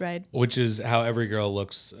friend's ride. Which is how every girl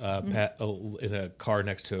looks in a car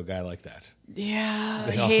next to a guy like that. Yeah,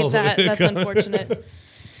 I all- hate that. That's unfortunate.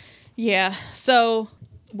 Yeah. So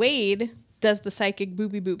Wade does the psychic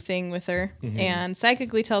boopy boop thing with her and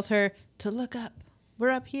psychically tells her to look up. We're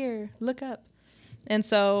up here. Look up. And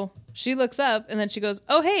so she looks up and then she goes,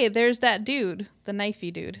 "Oh, hey, there's that dude, the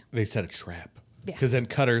knifey dude." They set a trap. Yeah. Because then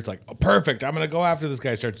Cutter's like, oh, perfect, I'm going to go after this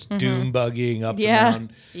guy. Starts doom buggying up Yeah. and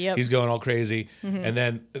down. Yep. He's going all crazy. And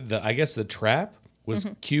then I guess the trap was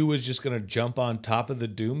Q was just going to jump on top of the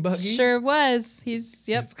doom buggy. Sure was. He's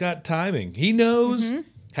got timing. He knows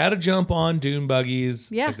how to jump on dune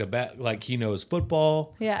buggies. Yeah. Like he knows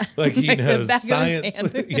football. Yeah. Like he Like the knows back of his science.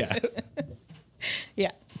 hand. Yeah.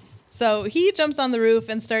 Yeah. So he jumps on the roof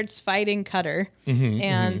and starts fighting Cutter.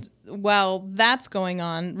 And while that's going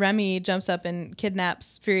on, Remy jumps up and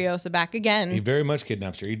kidnaps Furiosa back He again. very much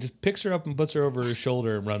kidnaps her. He just picks her up and puts her over his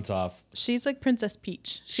shoulder and runs off. She's like Princess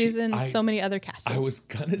Peach. She's in so many other castles. I was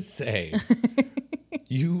gonna say,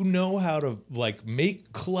 you know how to like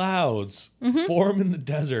make clouds form in the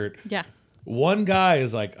desert. Yeah. One guy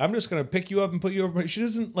is like, I'm just gonna pick you up and put you over. She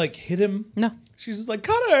doesn't like hit him. No. She's just like,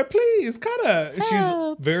 Cutter, please, Cutter. She's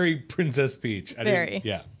Help. very Princess Peach. Very.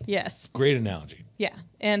 Yeah. Yes. Great analogy. Yeah.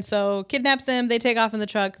 And so kidnaps him. They take off in the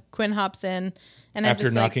truck. Quinn hops in. And I'm After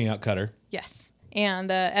just knocking like, out Cutter. yes. And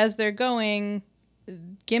as they're going,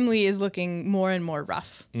 Gimli is looking more and more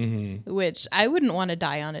rough, which I wouldn't want to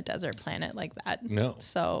die on a desert planet like that. No.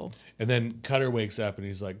 So And then Cutter wakes up and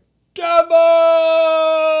he's like, Devon!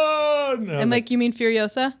 And I'm like, you mean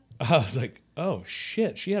Furiosa? I was like, oh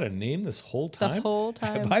shit, she had a name this whole time? The whole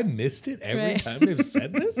time. Have I missed it every Right. time they've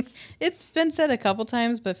said this? It's been said a couple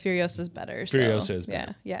times, but Furiosa's better. Furiosa is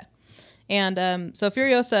better. Yeah. And so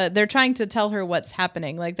Furiosa, they're trying to tell her what's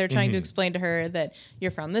happening. Like they're trying to explain to her that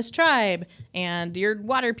you're from this tribe and you're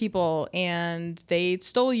water people and they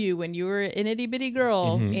stole you when you were an itty bitty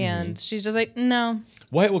girl. And she's just like, no,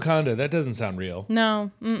 White Wakanda, that doesn't sound real.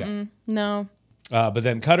 no, Yeah. no. But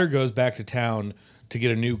then Cutter goes back to town to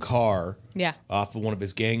get a new car Yeah. off of one of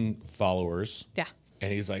his gang followers. Yeah.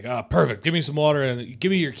 And he's like, perfect. Give me some water and give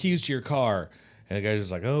me your keys to your car. And the guy's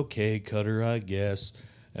just like, okay, Cutter, I guess.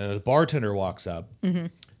 And the bartender walks up.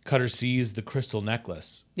 Cutter sees the crystal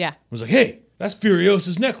necklace. Yeah. Was like, hey, that's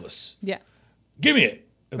Furiosa's necklace. Yeah. Give me it.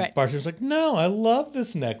 And Right. the bartender's like, no, I love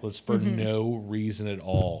this necklace for no reason at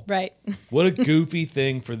all. Right. What a goofy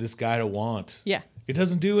thing for this guy to want. Yeah. It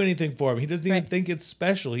doesn't do anything for him. He doesn't even Right. think it's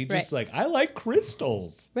special. He just Right. like, I like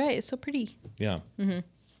crystals. Right. It's so pretty. Yeah.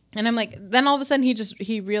 And I'm like, then all of a sudden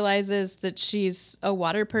he realizes that she's a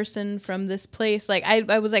water person from this place. Like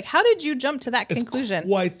I was like, how did you jump to that conclusion? It's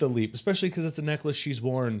quite the leap, especially because it's a necklace she's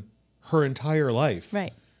worn her entire life.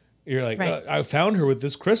 Right. You're like, Right. I found her with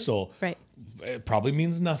this crystal. Right. It probably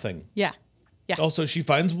means nothing. Yeah. Yeah. Also, she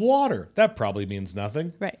finds water. That probably means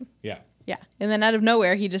nothing. Right. Yeah. Yeah. And then out of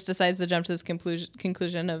nowhere, he just decides to jump to this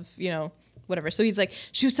conclusion of, whatever. So he's like,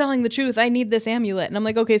 she was telling the truth. I need this amulet. And I'm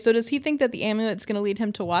like, okay, so does he think that the amulet's going to lead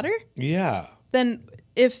him to water? Yeah. Then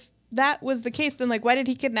if that was the case, then like, why did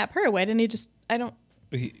he kidnap her? Why didn't he just,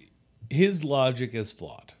 His logic is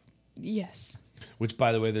flawed. yes. Which,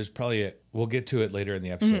 by the way, we'll get to it later in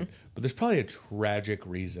the episode, but there's probably a tragic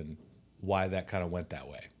reason why that kind of went that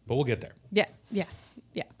way. But we'll get there. Yeah. Yeah.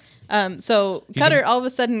 Yeah. So Cutter all of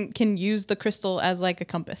a sudden can use the crystal as like a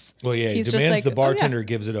compass. Well, yeah, he He's just demands like, the "Oh, bartender yeah."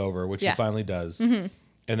 gives it over, which Yeah. he finally does. And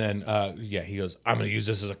then, he goes, I'm going to use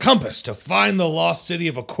this as a compass to find the lost city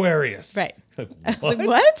of Aquarius. Right. Like, I was like,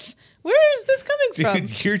 what? Where is this coming from?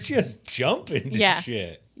 Dude, you're just jumping to Yeah.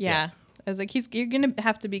 shit. Yeah. I was like, you're going to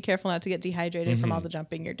have to be careful not to get dehydrated from all the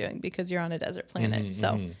jumping you're doing because you're on a desert planet.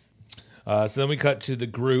 So So then we cut to the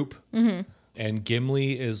group, and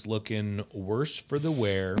Gimli is looking worse for the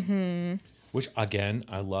wear, which, again,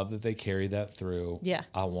 I love that they carry that through. Yeah.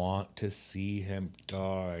 I want to see him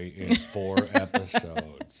die in 4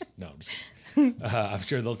 episodes. No, I'm just kidding. I'm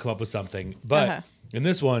sure they'll come up with something. But in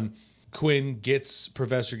this one, Quinn gets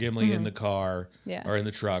Professor Gimli in the car or in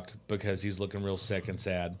the truck because he's looking real sick and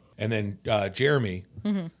sad. And then Jeremy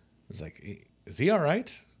is like, is he all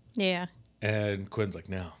right? yeah. And Quinn's like,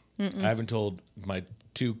 no. I haven't told my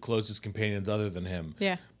 2 closest companions other than him.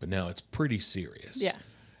 Yeah. But no, it's pretty serious. Yeah.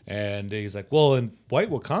 And he's like, well, in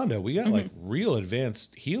White Wakanda, we got like real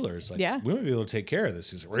advanced healers. Like, Yeah. we might be able to take care of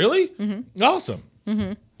this. He's like, really? Awesome.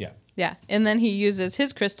 Yeah. Yeah. And then he uses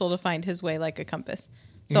his crystal to find his way like a compass.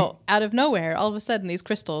 So out of nowhere, all of a sudden, these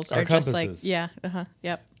crystals are just like, compasses. yeah,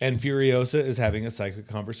 yep, And Furiosa is having a psychic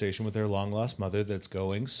conversation with her long lost mother that's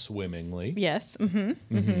going swimmingly. yes,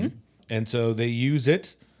 And so they use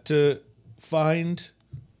it to find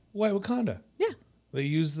White Wakanda. yeah, They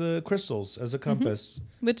use the crystals as a compass.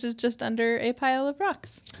 which is just under a pile of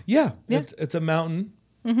rocks. Yeah. Yeah. It's a mountain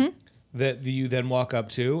that you then walk up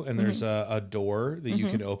to, and there's a door that you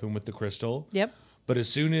can open with the crystal. Yep. But as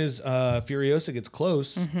soon as Furiosa gets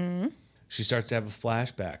close, she starts to have a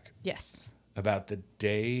flashback Yes. about the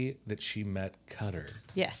day that she met Cutter.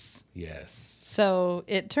 Yes. Yes. So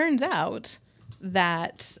it turns out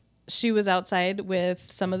that she was outside with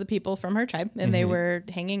some of the people from her tribe, and they were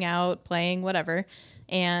hanging out, playing, whatever.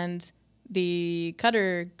 And the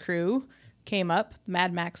Cutter crew came up,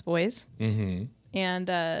 Mad Max boys,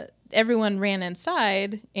 and everyone ran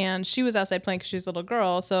inside, and she was outside playing because she was a little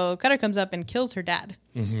girl. So Cutter comes up and kills her dad.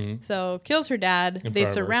 So kills her dad. They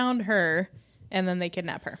surround her, and then they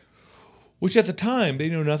kidnap her. Which at the time, they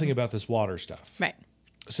know nothing about this water stuff. Right.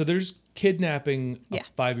 So there's kidnapping a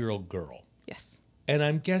 5-year-old girl. Yes. And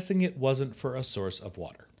I'm guessing it wasn't for a source of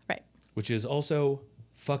water. Right. Which is also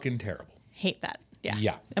fucking terrible. Hate that. Yeah.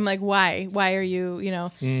 Yeah. I'm like, why? Why are you,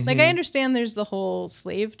 like, I understand there's the whole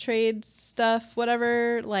slave trade stuff,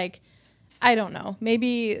 whatever. Like, I don't know.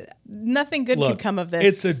 Maybe nothing good could come of this.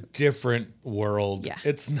 It's a different world. Yeah.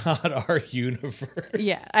 It's not our universe.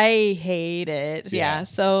 Yeah. I hate it. Yeah. Yeah.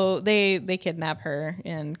 So they kidnap her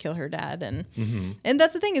and kill her dad. And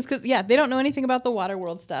that's the thing is because, they don't know anything about the water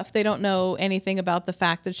world stuff. They don't know anything about the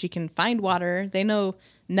fact that she can find water. They know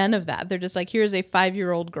none of that. They're just like, here's a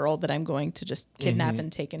 5-year-old girl that I'm going to just kidnap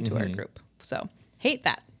and take into our group. So hate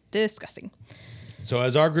that. Disgusting. So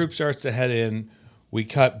as our group starts to head in, we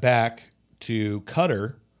cut back to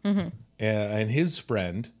Cutter and his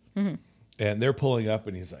friend, and they're pulling up,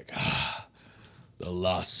 and he's like, the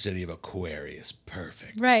lost city of Aquarius,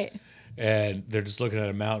 perfect. Right. And they're just looking at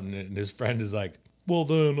a mountain, and his friend is like, well,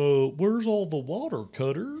 then, where's all the water,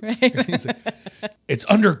 Cutter? Right. He's like, it's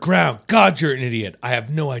underground. God, you're an idiot. I have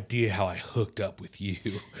no idea how I hooked up with you.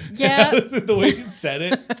 Yeah. The way he said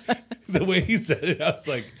it, I was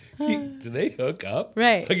like, did they hook up?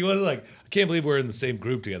 Right. Like, he wasn't like, I can't believe we're in the same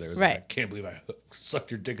group together. It was Right. like, I can't believe I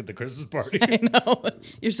sucked your dick at the Christmas party. I know.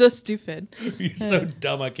 You're so stupid. You're so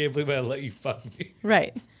dumb. I can't believe I let you fuck me.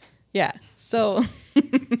 Right. Yeah. So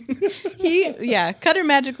Cutter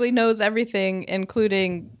magically knows everything,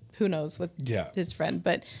 including who knows with his friend.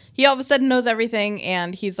 But he all of a sudden knows everything,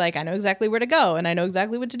 and he's like, I know exactly where to go, and I know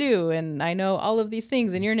exactly what to do, and I know all of these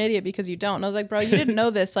things, and you're an idiot because you don't. And I was like, bro, you didn't know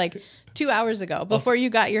this like 2 hours ago before you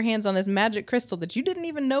got your hands on this magic crystal that you didn't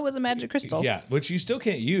even know was a magic crystal. Yeah, which you still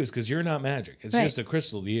can't use because you're not magic. It's just a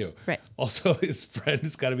crystal to you. Right. Also, his friend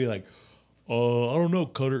has got to be like, I don't know,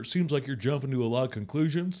 Cutter. It seems like you're jumping to a lot of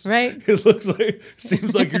conclusions. Right. It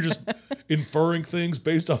seems like you're just inferring things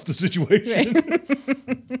based off the situation.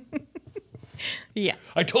 Right. Yeah.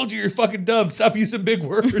 I told you you're fucking dumb. Stop using big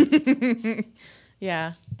words.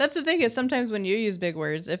 Yeah. That's the thing is sometimes when you use big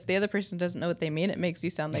words, if the other person doesn't know what they mean, it makes you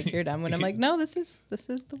sound like you're dumb. When I'm like, no, this is the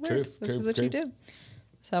word. This is what you do.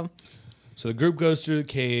 So the group goes through the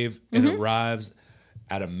cave and arrives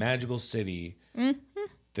at a magical city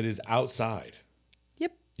that is outside.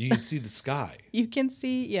 Yep. You can see the sky. You can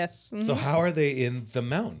see, yes. So how are they in the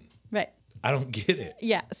mountain? Right. I don't get it.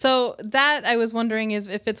 Yeah. So that I was wondering is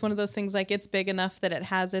if it's one of those things like it's big enough that it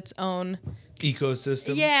has its own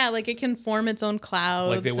ecosystem. Yeah, like it can form its own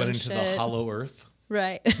clouds. Like they went into the hollow earth.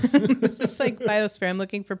 Right. It's like biosphere. I'm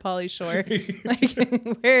looking for Pauly Shore.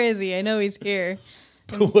 Like, where is he? I know he's here.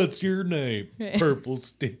 What's your name? Purple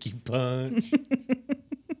Sticky Punch.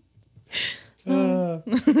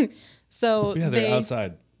 So they're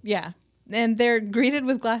outside. Yeah. And they're greeted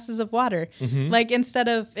with glasses of water. Like instead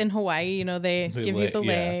of in Hawaii, they give you the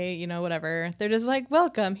lei, whatever. They're just like,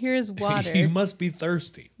 welcome, here's water. You must be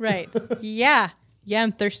thirsty. Right. Yeah. Yeah,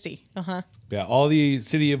 I'm thirsty. Uh-huh. Yeah, all the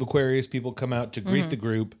city of Aquarius people come out to greet the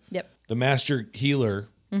group. Yep. The master healer,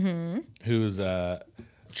 who's a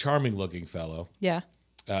charming looking fellow. Yeah.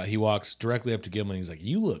 He walks directly up to Gimli and he's like,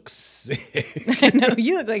 you look sick. I know,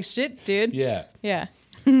 you look like shit, dude. Yeah. Yeah.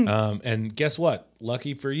 And guess what?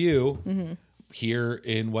 Lucky for you, here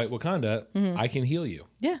in White Wakanda, I can heal you.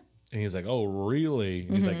 Yeah. And he's like, oh, really?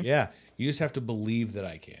 And he's like, yeah, you just have to believe that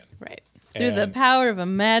I can. Right. Through the power of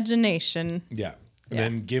imagination. Yeah. And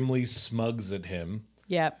then Gimli smugs at him.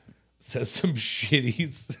 Yep. Says some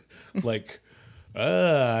shitties like,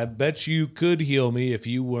 I bet you could heal me if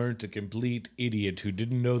you weren't a complete idiot who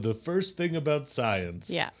didn't know the first thing about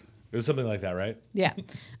science. Yeah. It was something like that, right? Yeah.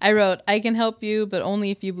 I wrote, I can help you, but only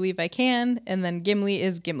if you believe I can. And then Gimli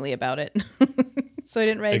is Gimli about it. So I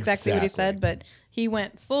didn't write exactly what he said, but he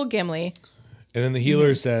went full Gimli. And then the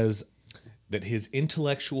healer says that his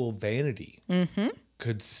intellectual vanity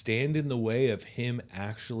could stand in the way of him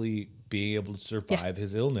actually being able to survive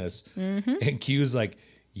his illness. And Q's like,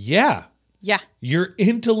 yeah. Your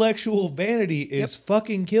intellectual vanity is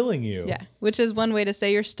fucking killing you. Yeah. Which is one way to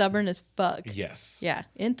say you're stubborn as fuck. Yes. Yeah.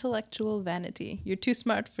 Intellectual vanity. You're too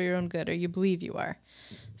smart for your own good, or you believe you are.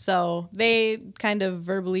 So they kind of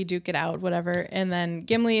verbally duke it out, whatever. And then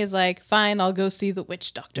Gimli is like, fine, I'll go see the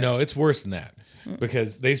witch doctor. No, it's worse than that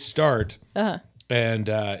because they start and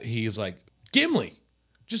he's like, Gimli,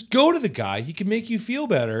 just go to the guy. He can make you feel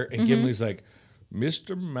better. And Gimli's like,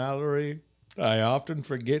 Mr. Mallory, I often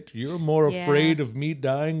forget you're more afraid of me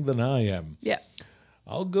dying than I am. Yeah.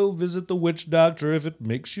 I'll go visit the witch doctor if it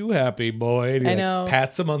makes you happy, boy. And he know.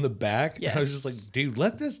 pats him on the back. Yes. And I was just like, dude,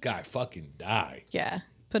 let this guy fucking die. Yeah.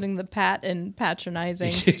 Putting the pat and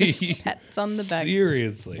patronizing. Just pats on the back.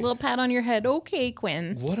 Seriously. Little pat on your head. Okay,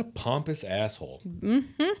 Quinn. What a pompous asshole.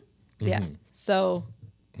 Yeah. So.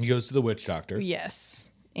 He goes to the witch doctor. Yes.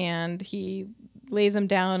 And he lays him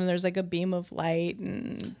down and there's like a beam of light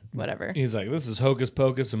and whatever. He's like, this is hocus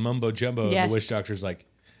pocus and mumbo jumbo. Yes. And the witch doctor's like,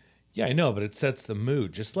 yeah, I know, but it sets the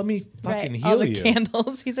mood. Just let me fucking heal All the you.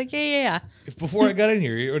 candles. He's like, yeah. If before I got in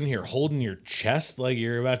here, you're in here holding your chest like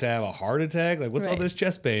you're about to have a heart attack. Like, what's all Right. this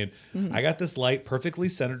chest pain? I got this light perfectly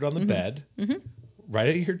centered on the bed, right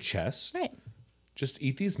at your chest. Right. Just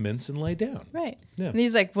eat these mints and lay down. Right. Yeah. And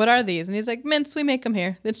he's like, what are these? And he's like, mints. We make them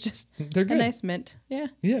here. It's just They're a good. nice mint. Yeah.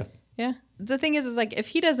 Yeah. Yeah. The thing is like, if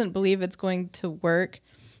he doesn't believe it's going to work,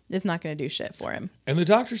 it's not going to do shit for him. And the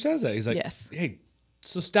doctor says that. He's like, Yes. hey,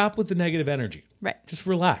 so stop with the negative energy. Right. Just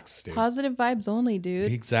relax, dude. Positive vibes only,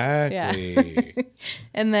 dude. Exactly.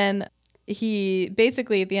 And then he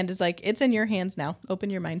basically at the end is like, it's in your hands now. Open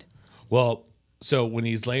your mind. Well, so when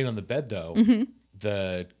he's laying on the bed, though, Mm-hmm.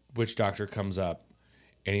 the witch doctor comes up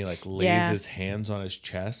and he like lays Yeah. his hands on his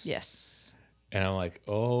chest. Yes. And I'm like,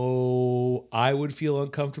 oh, I would feel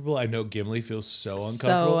uncomfortable. I know Gimli feels so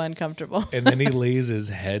uncomfortable. So uncomfortable. And then he lays his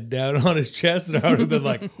head down on his chest, and I would have been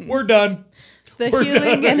like, we're done. The We're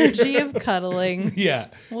healing done. energy of cuddling. Yeah.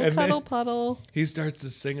 We'll And then cuddle puddle. he starts to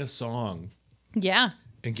sing a song. Yeah.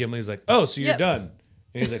 And Gimli's like, oh, so you're Yep. done.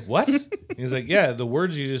 And he's like, what? And he's like, yeah, the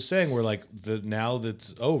words you just sang were like, now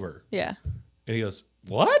that's over. Yeah. And he goes,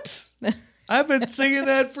 what? I've been singing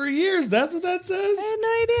that for years. That's what that says?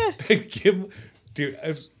 I had no idea. Dude,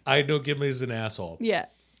 I know Gimli's an asshole. Yeah.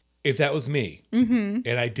 If that was me, and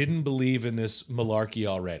I didn't believe in this malarkey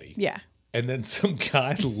already, Yeah. and then some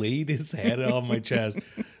guy laid his head on my chest,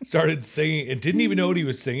 started singing, and didn't even know what he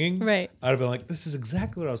was singing, Right. I'd have been like, this is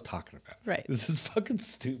exactly what I was talking about. Right. This is fucking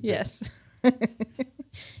stupid. Yes.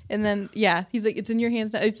 And then, yeah, he's like, it's in your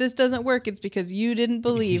hands now. If this doesn't work, it's because you didn't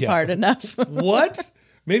believe Yeah. hard enough. What?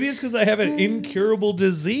 Maybe it's because I have an incurable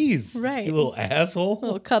disease. Right. You little asshole.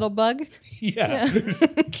 Little cuddle bug. Yeah.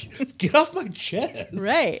 Get off my chest.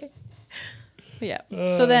 Right. Yeah.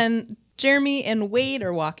 So then Jeremy and Wade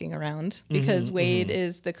are walking around because Wade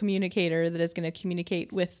is the communicator that is going to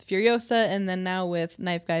communicate with Furiosa and then now with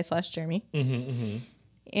Knife Guy / Jeremy.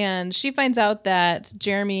 And she finds out that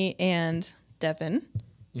Jeremy and Devin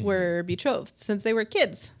were betrothed since they were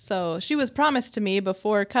kids. So she was promised to me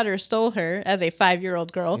before Cutter stole her as a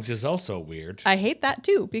 5-year-old girl. Which is also weird. I hate that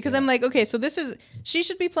too because I'm like, okay, so she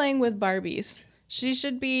should be playing with Barbies. She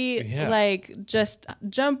should be like just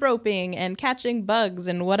jump roping and catching bugs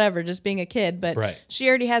and whatever, just being a kid. But Right. she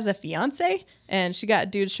already has a fiance and she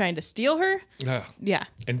got dudes trying to steal her. Ugh. Yeah.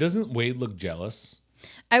 And doesn't Wade look jealous?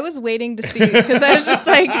 I was waiting to see because I was just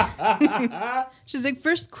like, she's like,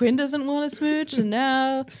 first Quinn doesn't want to smooch and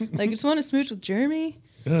now like just want to smooch with Jeremy.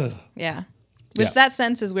 Ugh. Yeah. Which Yeah. that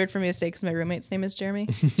sentence is weird for me to say because my roommate's name is Jeremy.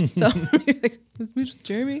 So like, smooch with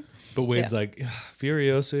Jeremy. But Wade's like,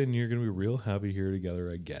 Furiosa and you're going to be real happy here together,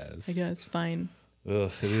 I guess. I guess fine. Ugh,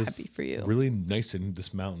 it is Happy for you. really nice in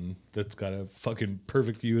this mountain that's got a fucking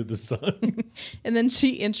perfect view of the sun. And then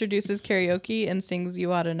she introduces karaoke and sings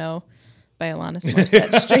 "You Ought to Know" by Alanis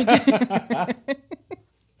Morissette straight to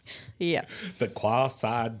Yeah. The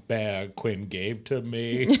cross-eyed bear Quinn gave to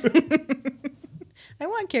me. I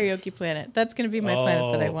want Karaoke Planet. That's going to be my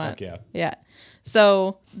planet that I Oh, want. fuck yeah. Yeah.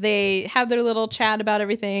 So they have their little chat about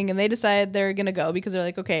everything and they decide they're going to go because they're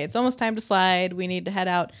like, okay, it's almost time to slide. We need to head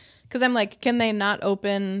out. Because I'm like, can they not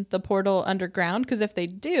open the portal underground? Because if they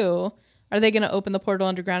do, are they going to open the portal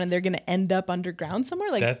underground and they're going to end up underground somewhere,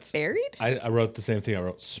 like That's buried? I wrote the same thing. I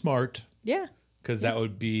wrote smart Yeah. because that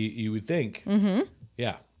would be, you would think. Mm-hmm.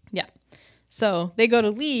 Yeah. Yeah. So they go to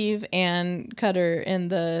leave and Cutter and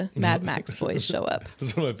the Mad Max boys show up. This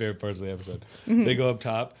is one of my favorite parts of the episode. They go up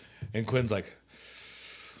top and Quinn's like,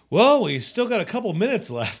 well, we still got a couple minutes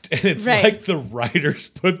left. And it's Right. like the writers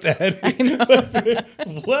put that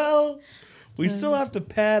in. Well, we still have to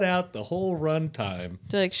pad out the whole run time.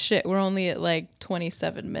 They're like, shit, we're only at like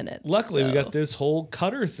 27 minutes. Luckily, we so- got this whole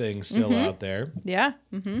Cutter thing still out there. Yeah.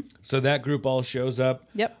 Mm-hmm. So that group all shows up,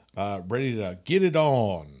 Yep. ready to get it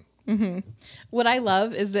on. What I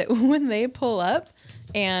love is that when they pull up,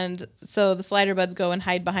 And so the slider buds go and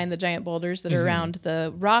hide behind the giant boulders that are around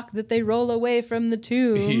the rock that they roll away from the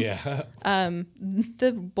tomb. Yeah.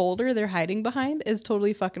 The boulder they're hiding behind is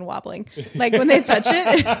totally fucking wobbling. Like when they touch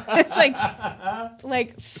it, it's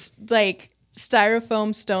like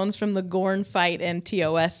styrofoam stones from the Gorn fight and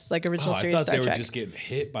TOS, like original series I thought Star they Trek. were just getting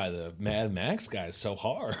hit by the Mad Max guys so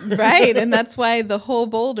hard. Right, and that's why the whole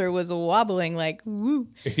boulder was wobbling like woo.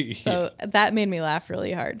 So that made me laugh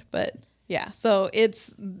really hard. But yeah, so it's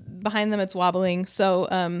behind them, it's wobbling.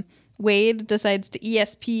 So Wade decides to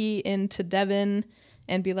ESP into Devin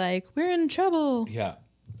and be like, "We're in trouble." Yeah.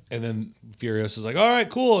 And then Furious is like, all right,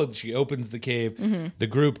 cool. And she opens the cave. The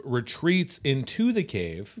group retreats into the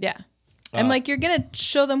cave. Yeah. I'm like, you're going to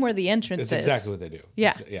show them where the entrance That's is. exactly what they do.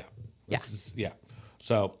 Yeah. Yeah.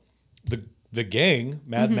 So the gang,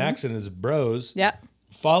 Mad Max and his bros, Yeah.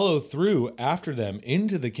 follow through after them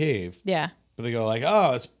into the cave. Yeah. But they go like,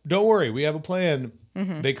 don't worry, we have a plan.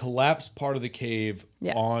 They collapse part of the cave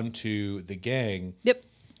onto the gang, Yep.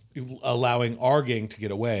 allowing our gang to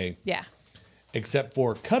get away, Yeah. except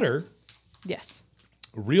for Cutter, Yes.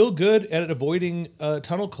 real good at avoiding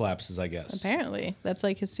tunnel collapses, I guess. Apparently. That's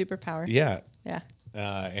like his superpower. Yeah. Yeah.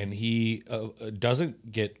 And he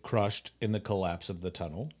doesn't get crushed in the collapse of the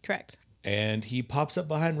tunnel. Correct. And he pops up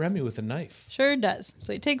behind Remy with a knife. Sure does.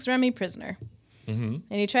 So he takes Remy prisoner. And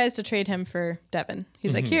he tries to trade him for Devin.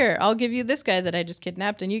 He's like, here, I'll give you this guy that I just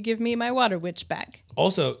kidnapped, and you give me my water witch back.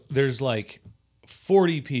 Also, there's like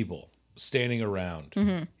 40 people standing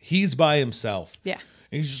around. He's by himself. Yeah.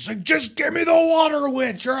 And he's just like, just give me the water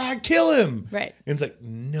witch or I kill him. Right. And it's like,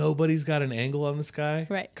 nobody's got an angle on this guy.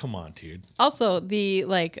 Right. Come on, dude. Also, the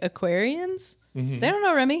like Aquarians, they don't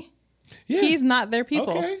know Remy. Yeah. He's not their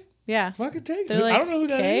people. Okay. Yeah. Fucking take They're it. like, I don't know who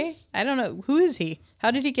that okay. is. I don't know. Who is he? How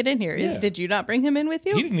did he get in here? Yeah. Did you not bring him in with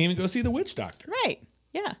you? He didn't even go see the witch doctor. Right.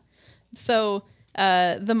 Yeah. So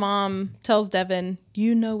the mom tells Devin,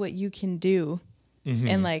 you know what you can do.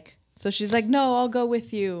 And like, so she's like, no, I'll go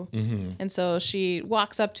with you. And so she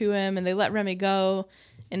walks up to him and they let Remy go.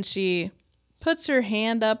 And she puts her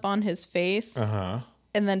hand up on his face and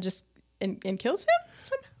then just and kills him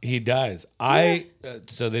somehow. He dies.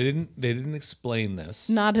 So they didn't explain this.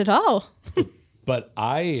 Not at all. But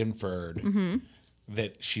I inferred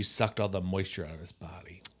that she sucked all the moisture out of his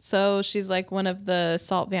body. So she's like one of the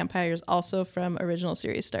salt vampires, also from original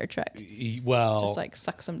series Star Trek. Well, Just like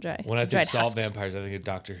sucks them dry. when I Dried think salt husk. vampires, I think of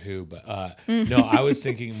Doctor Who. But no, I was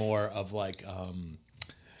thinking more of like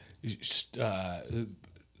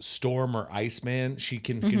Storm or Iceman. She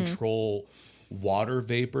can control water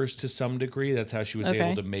vapors to some degree. That's how she was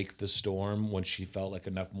able to make the storm when she felt like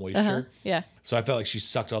enough moisture. Yeah. So I felt like she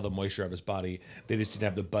sucked all the moisture out of his body. They just didn't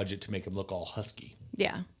have the budget to make him look all husky.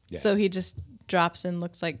 Yeah. Yeah. So he just drops and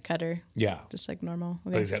looks like Cutter, Yeah. just like normal.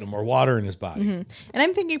 But Okay. he's got no more water in his body. And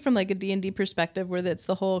I'm thinking from like a D&D perspective where it's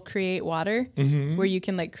the whole create water, where you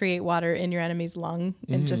can like create water in your enemy's lung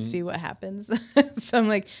and just see what happens. So I'm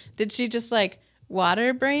like, did she just like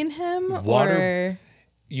water brain him? Water- Or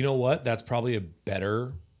You know what? That's probably a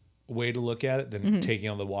better way to look at it than taking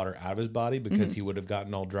all the water out of his body because he would have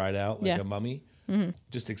gotten all dried out like a mummy.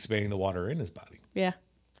 Just expanding the water in his body. yeah.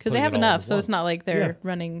 Because they Putting have it all in enough, so it's one. not like they're Yeah.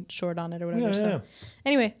 running short on it or whatever. Yeah, so yeah.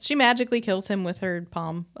 anyway, she magically kills him with her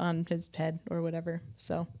palm on his head or whatever.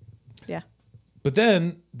 So yeah. But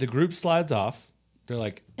then the group slides off. They're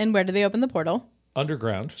like And where do they open the portal?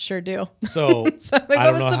 underground. Sure do. So, So like, I what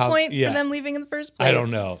don't was know the how- point yeah. for them leaving in the first place? I don't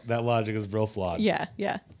know. That logic is real flawed. Yeah,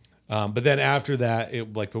 yeah. But then after that,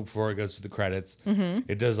 it like before it goes to the credits,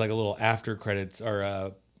 it does like a little after credits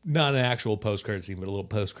or not an actual post credit scene, but a little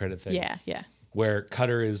post credit thing. Yeah, yeah. Where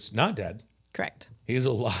Cutter is not dead. Correct. He's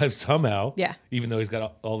alive somehow. Yeah. Even though he's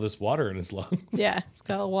got all this water in his lungs. Yeah, it's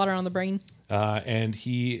got water on the brain. And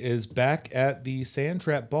he is back at the Sand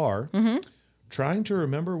Trap Bar trying to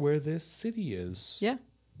remember where this city is. Yeah.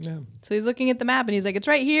 Yeah. So he's looking at the map and he's like, it's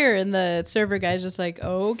right here. And the server guy's just like,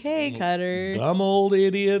 okay, Cutter. Dumb old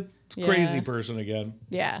idiot. Yeah. Crazy person again.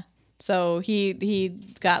 Yeah. So he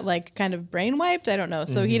got like kind of brain wiped. I don't know.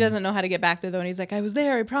 So he doesn't know how to get back there though. And he's like, I was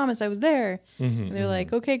there. I promise I was there. And they're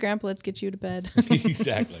like, okay, Grandpa, let's get you to bed.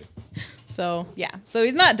 Exactly. So yeah. So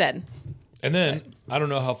he's not dead. And then, I don't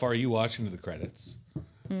know how far you watched into the credits,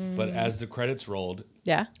 but as the credits rolled,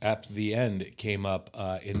 Yeah. at the end, it came up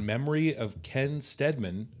in memory of Ken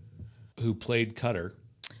Stedman, who played Cutter.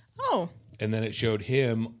 Oh, And then it showed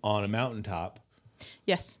him on a mountaintop,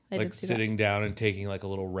 yes. I like did see sitting down and taking like a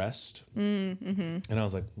little rest. And I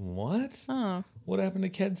was like, what? that. Oh. What happened to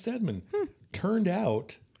Ken Stedman? Turned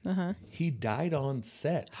out he died on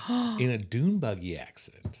set in a dune buggy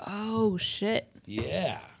accident. Oh, shit.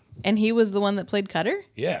 Yeah. And he was the one that played Cutter?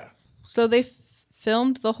 Yeah. So they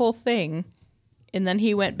filmed the whole thing, and then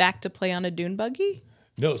he went back to play on a dune buggy?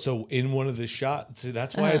 No, so in one of the shots, see,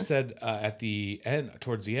 that's why I said at the end,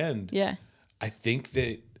 towards the end, Yeah. I think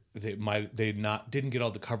that didn't get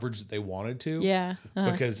all the coverage that they wanted to. Yeah.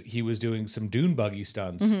 Because he was doing some dune buggy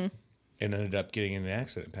stunts and ended up getting in an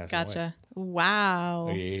accident and passing away. Gotcha. Wow.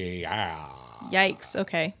 Yeah. Yikes.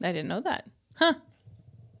 Okay. I didn't know that. Huh.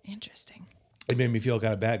 Interesting. It made me feel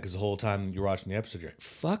kind of bad because the whole time you're watching the episode, you're like,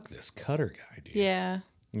 fuck this Cutter guy, dude. Yeah.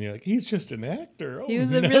 And you're like, he's just an actor. Oh, He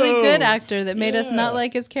was a really good actor that made us Yeah. not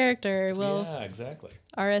like his character. Well, yeah, exactly.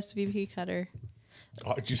 RSVP Cutter.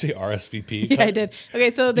 Oh, did you say RSVP? Yeah, I did.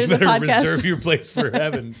 Okay, so there's you a better podcast. reserve your place for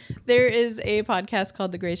heaven. There is a podcast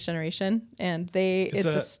called The Grace Generation, and it's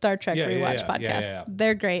a Star Trek rewatch podcast. Yeah.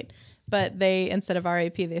 They're great, but they, instead of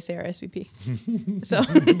RAP, they say RSVP. So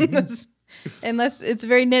unless it's a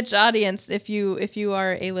very niche audience, if you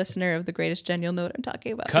are a listener of The Greatest Gen, you'll know what I'm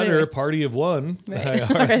talking about. Cutter, Anyway, party of one. right.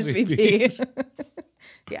 RSVP. RSVP.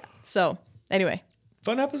 Yeah. So anyway,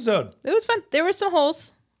 Fun episode. it was fun. There were some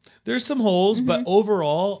holes. There's some holes, Mm-hmm. but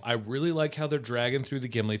overall, I really like how they're dragging through the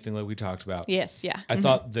Gimli thing like we talked about. Yes. Yeah. I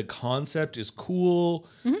thought the concept is cool.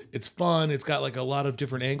 Mm-hmm. It's fun. It's got like a lot of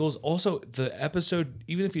different angles. Also, the episode,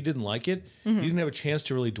 even if you didn't like it, Mm-hmm. you didn't have a chance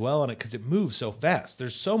to really dwell on it because it moves so fast.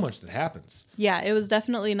 There's so much that happens. Yeah. It was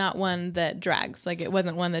definitely not one that drags. Like it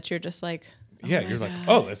wasn't one that you're just like. Yeah, you're like,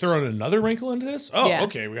 oh, they're throwing another wrinkle into this? Oh, Yeah.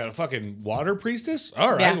 okay, we got a fucking water priestess?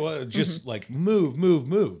 All right, Yeah. well, just like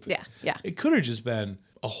move. Yeah. Yeah. It could have just been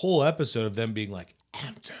a whole episode of them being like,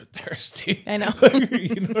 I'm so thirsty. I know.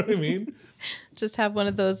 You know what I mean? Just have one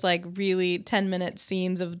of those like really 10-minute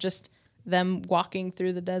scenes of just them walking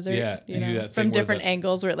through the desert. Yeah, you you do know, that thing from where different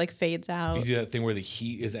angles where it like fades You out. do that thing where the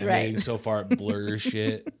heat is emanating Right. so far it blurs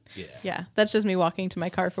shit. Yeah. Yeah, that's just me walking to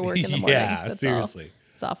my car for work in the morning. Yeah, That's seriously. all.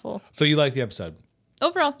 It's awful. So you like the episode?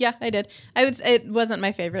 Overall, yeah, I did. I would say it wasn't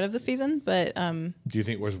my favorite of the season, but Do you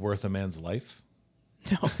think it was worth a man's life?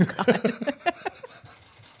 no, God.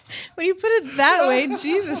 When you put it that way,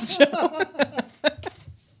 Jesus, Joe.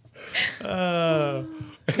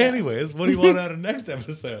 Anyways, what do you want out of next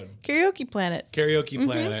episode? Karaoke Planet. Karaoke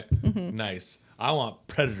Planet. Nice. I want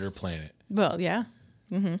Predator Planet. Well, yeah,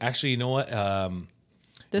 Actually, you know what?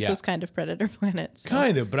 this Yeah. was kind of Predator Planet. So.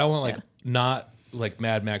 Kind of, but I want like Yeah. not like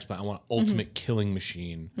Mad Max, but I want Ultimate Killing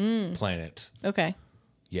Machine Planet. Okay,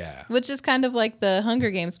 Yeah. which is kind of like the Hunger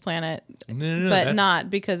Games Planet, No, but that's- not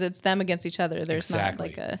because it's them against each other. There's exactly.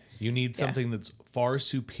 not like a You need something that's far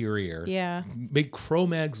superior. yeah, Make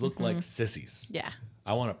Cro-Mags look like sissies. yeah.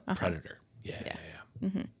 I want a Predator. Yeah.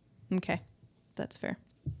 Okay, that's fair.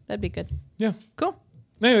 That'd be good. Yeah. Cool.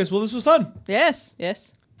 Anyways, well, this was fun. Yes,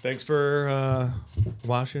 yes. Thanks for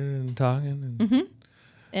watching and talking. And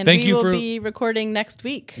And Thank we you will for- be recording next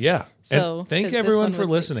week. Yeah. So and thank 'cause this everyone one for was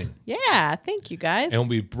late. listening. Yeah, thank you guys. And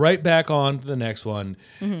we'll be right back on to the next one,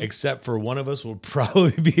 except for one of us will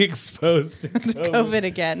probably be exposed to COVID. COVID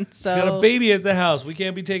again. So Got a baby at the house. We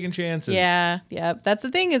can't be taking chances. yeah. That's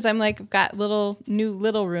the thing is I'm like I've got new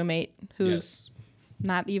little roommate who's Yes.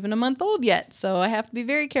 not even a month old yet, so I have to be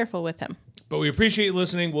very careful with him. But we appreciate you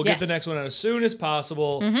listening. We'll get the Yes. next one out as soon as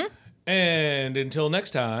possible. And until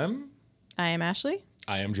next time, I am Ashley,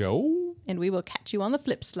 I am Joe. and we will catch you on the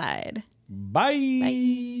flip slide.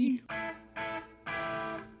 Bye. Bye.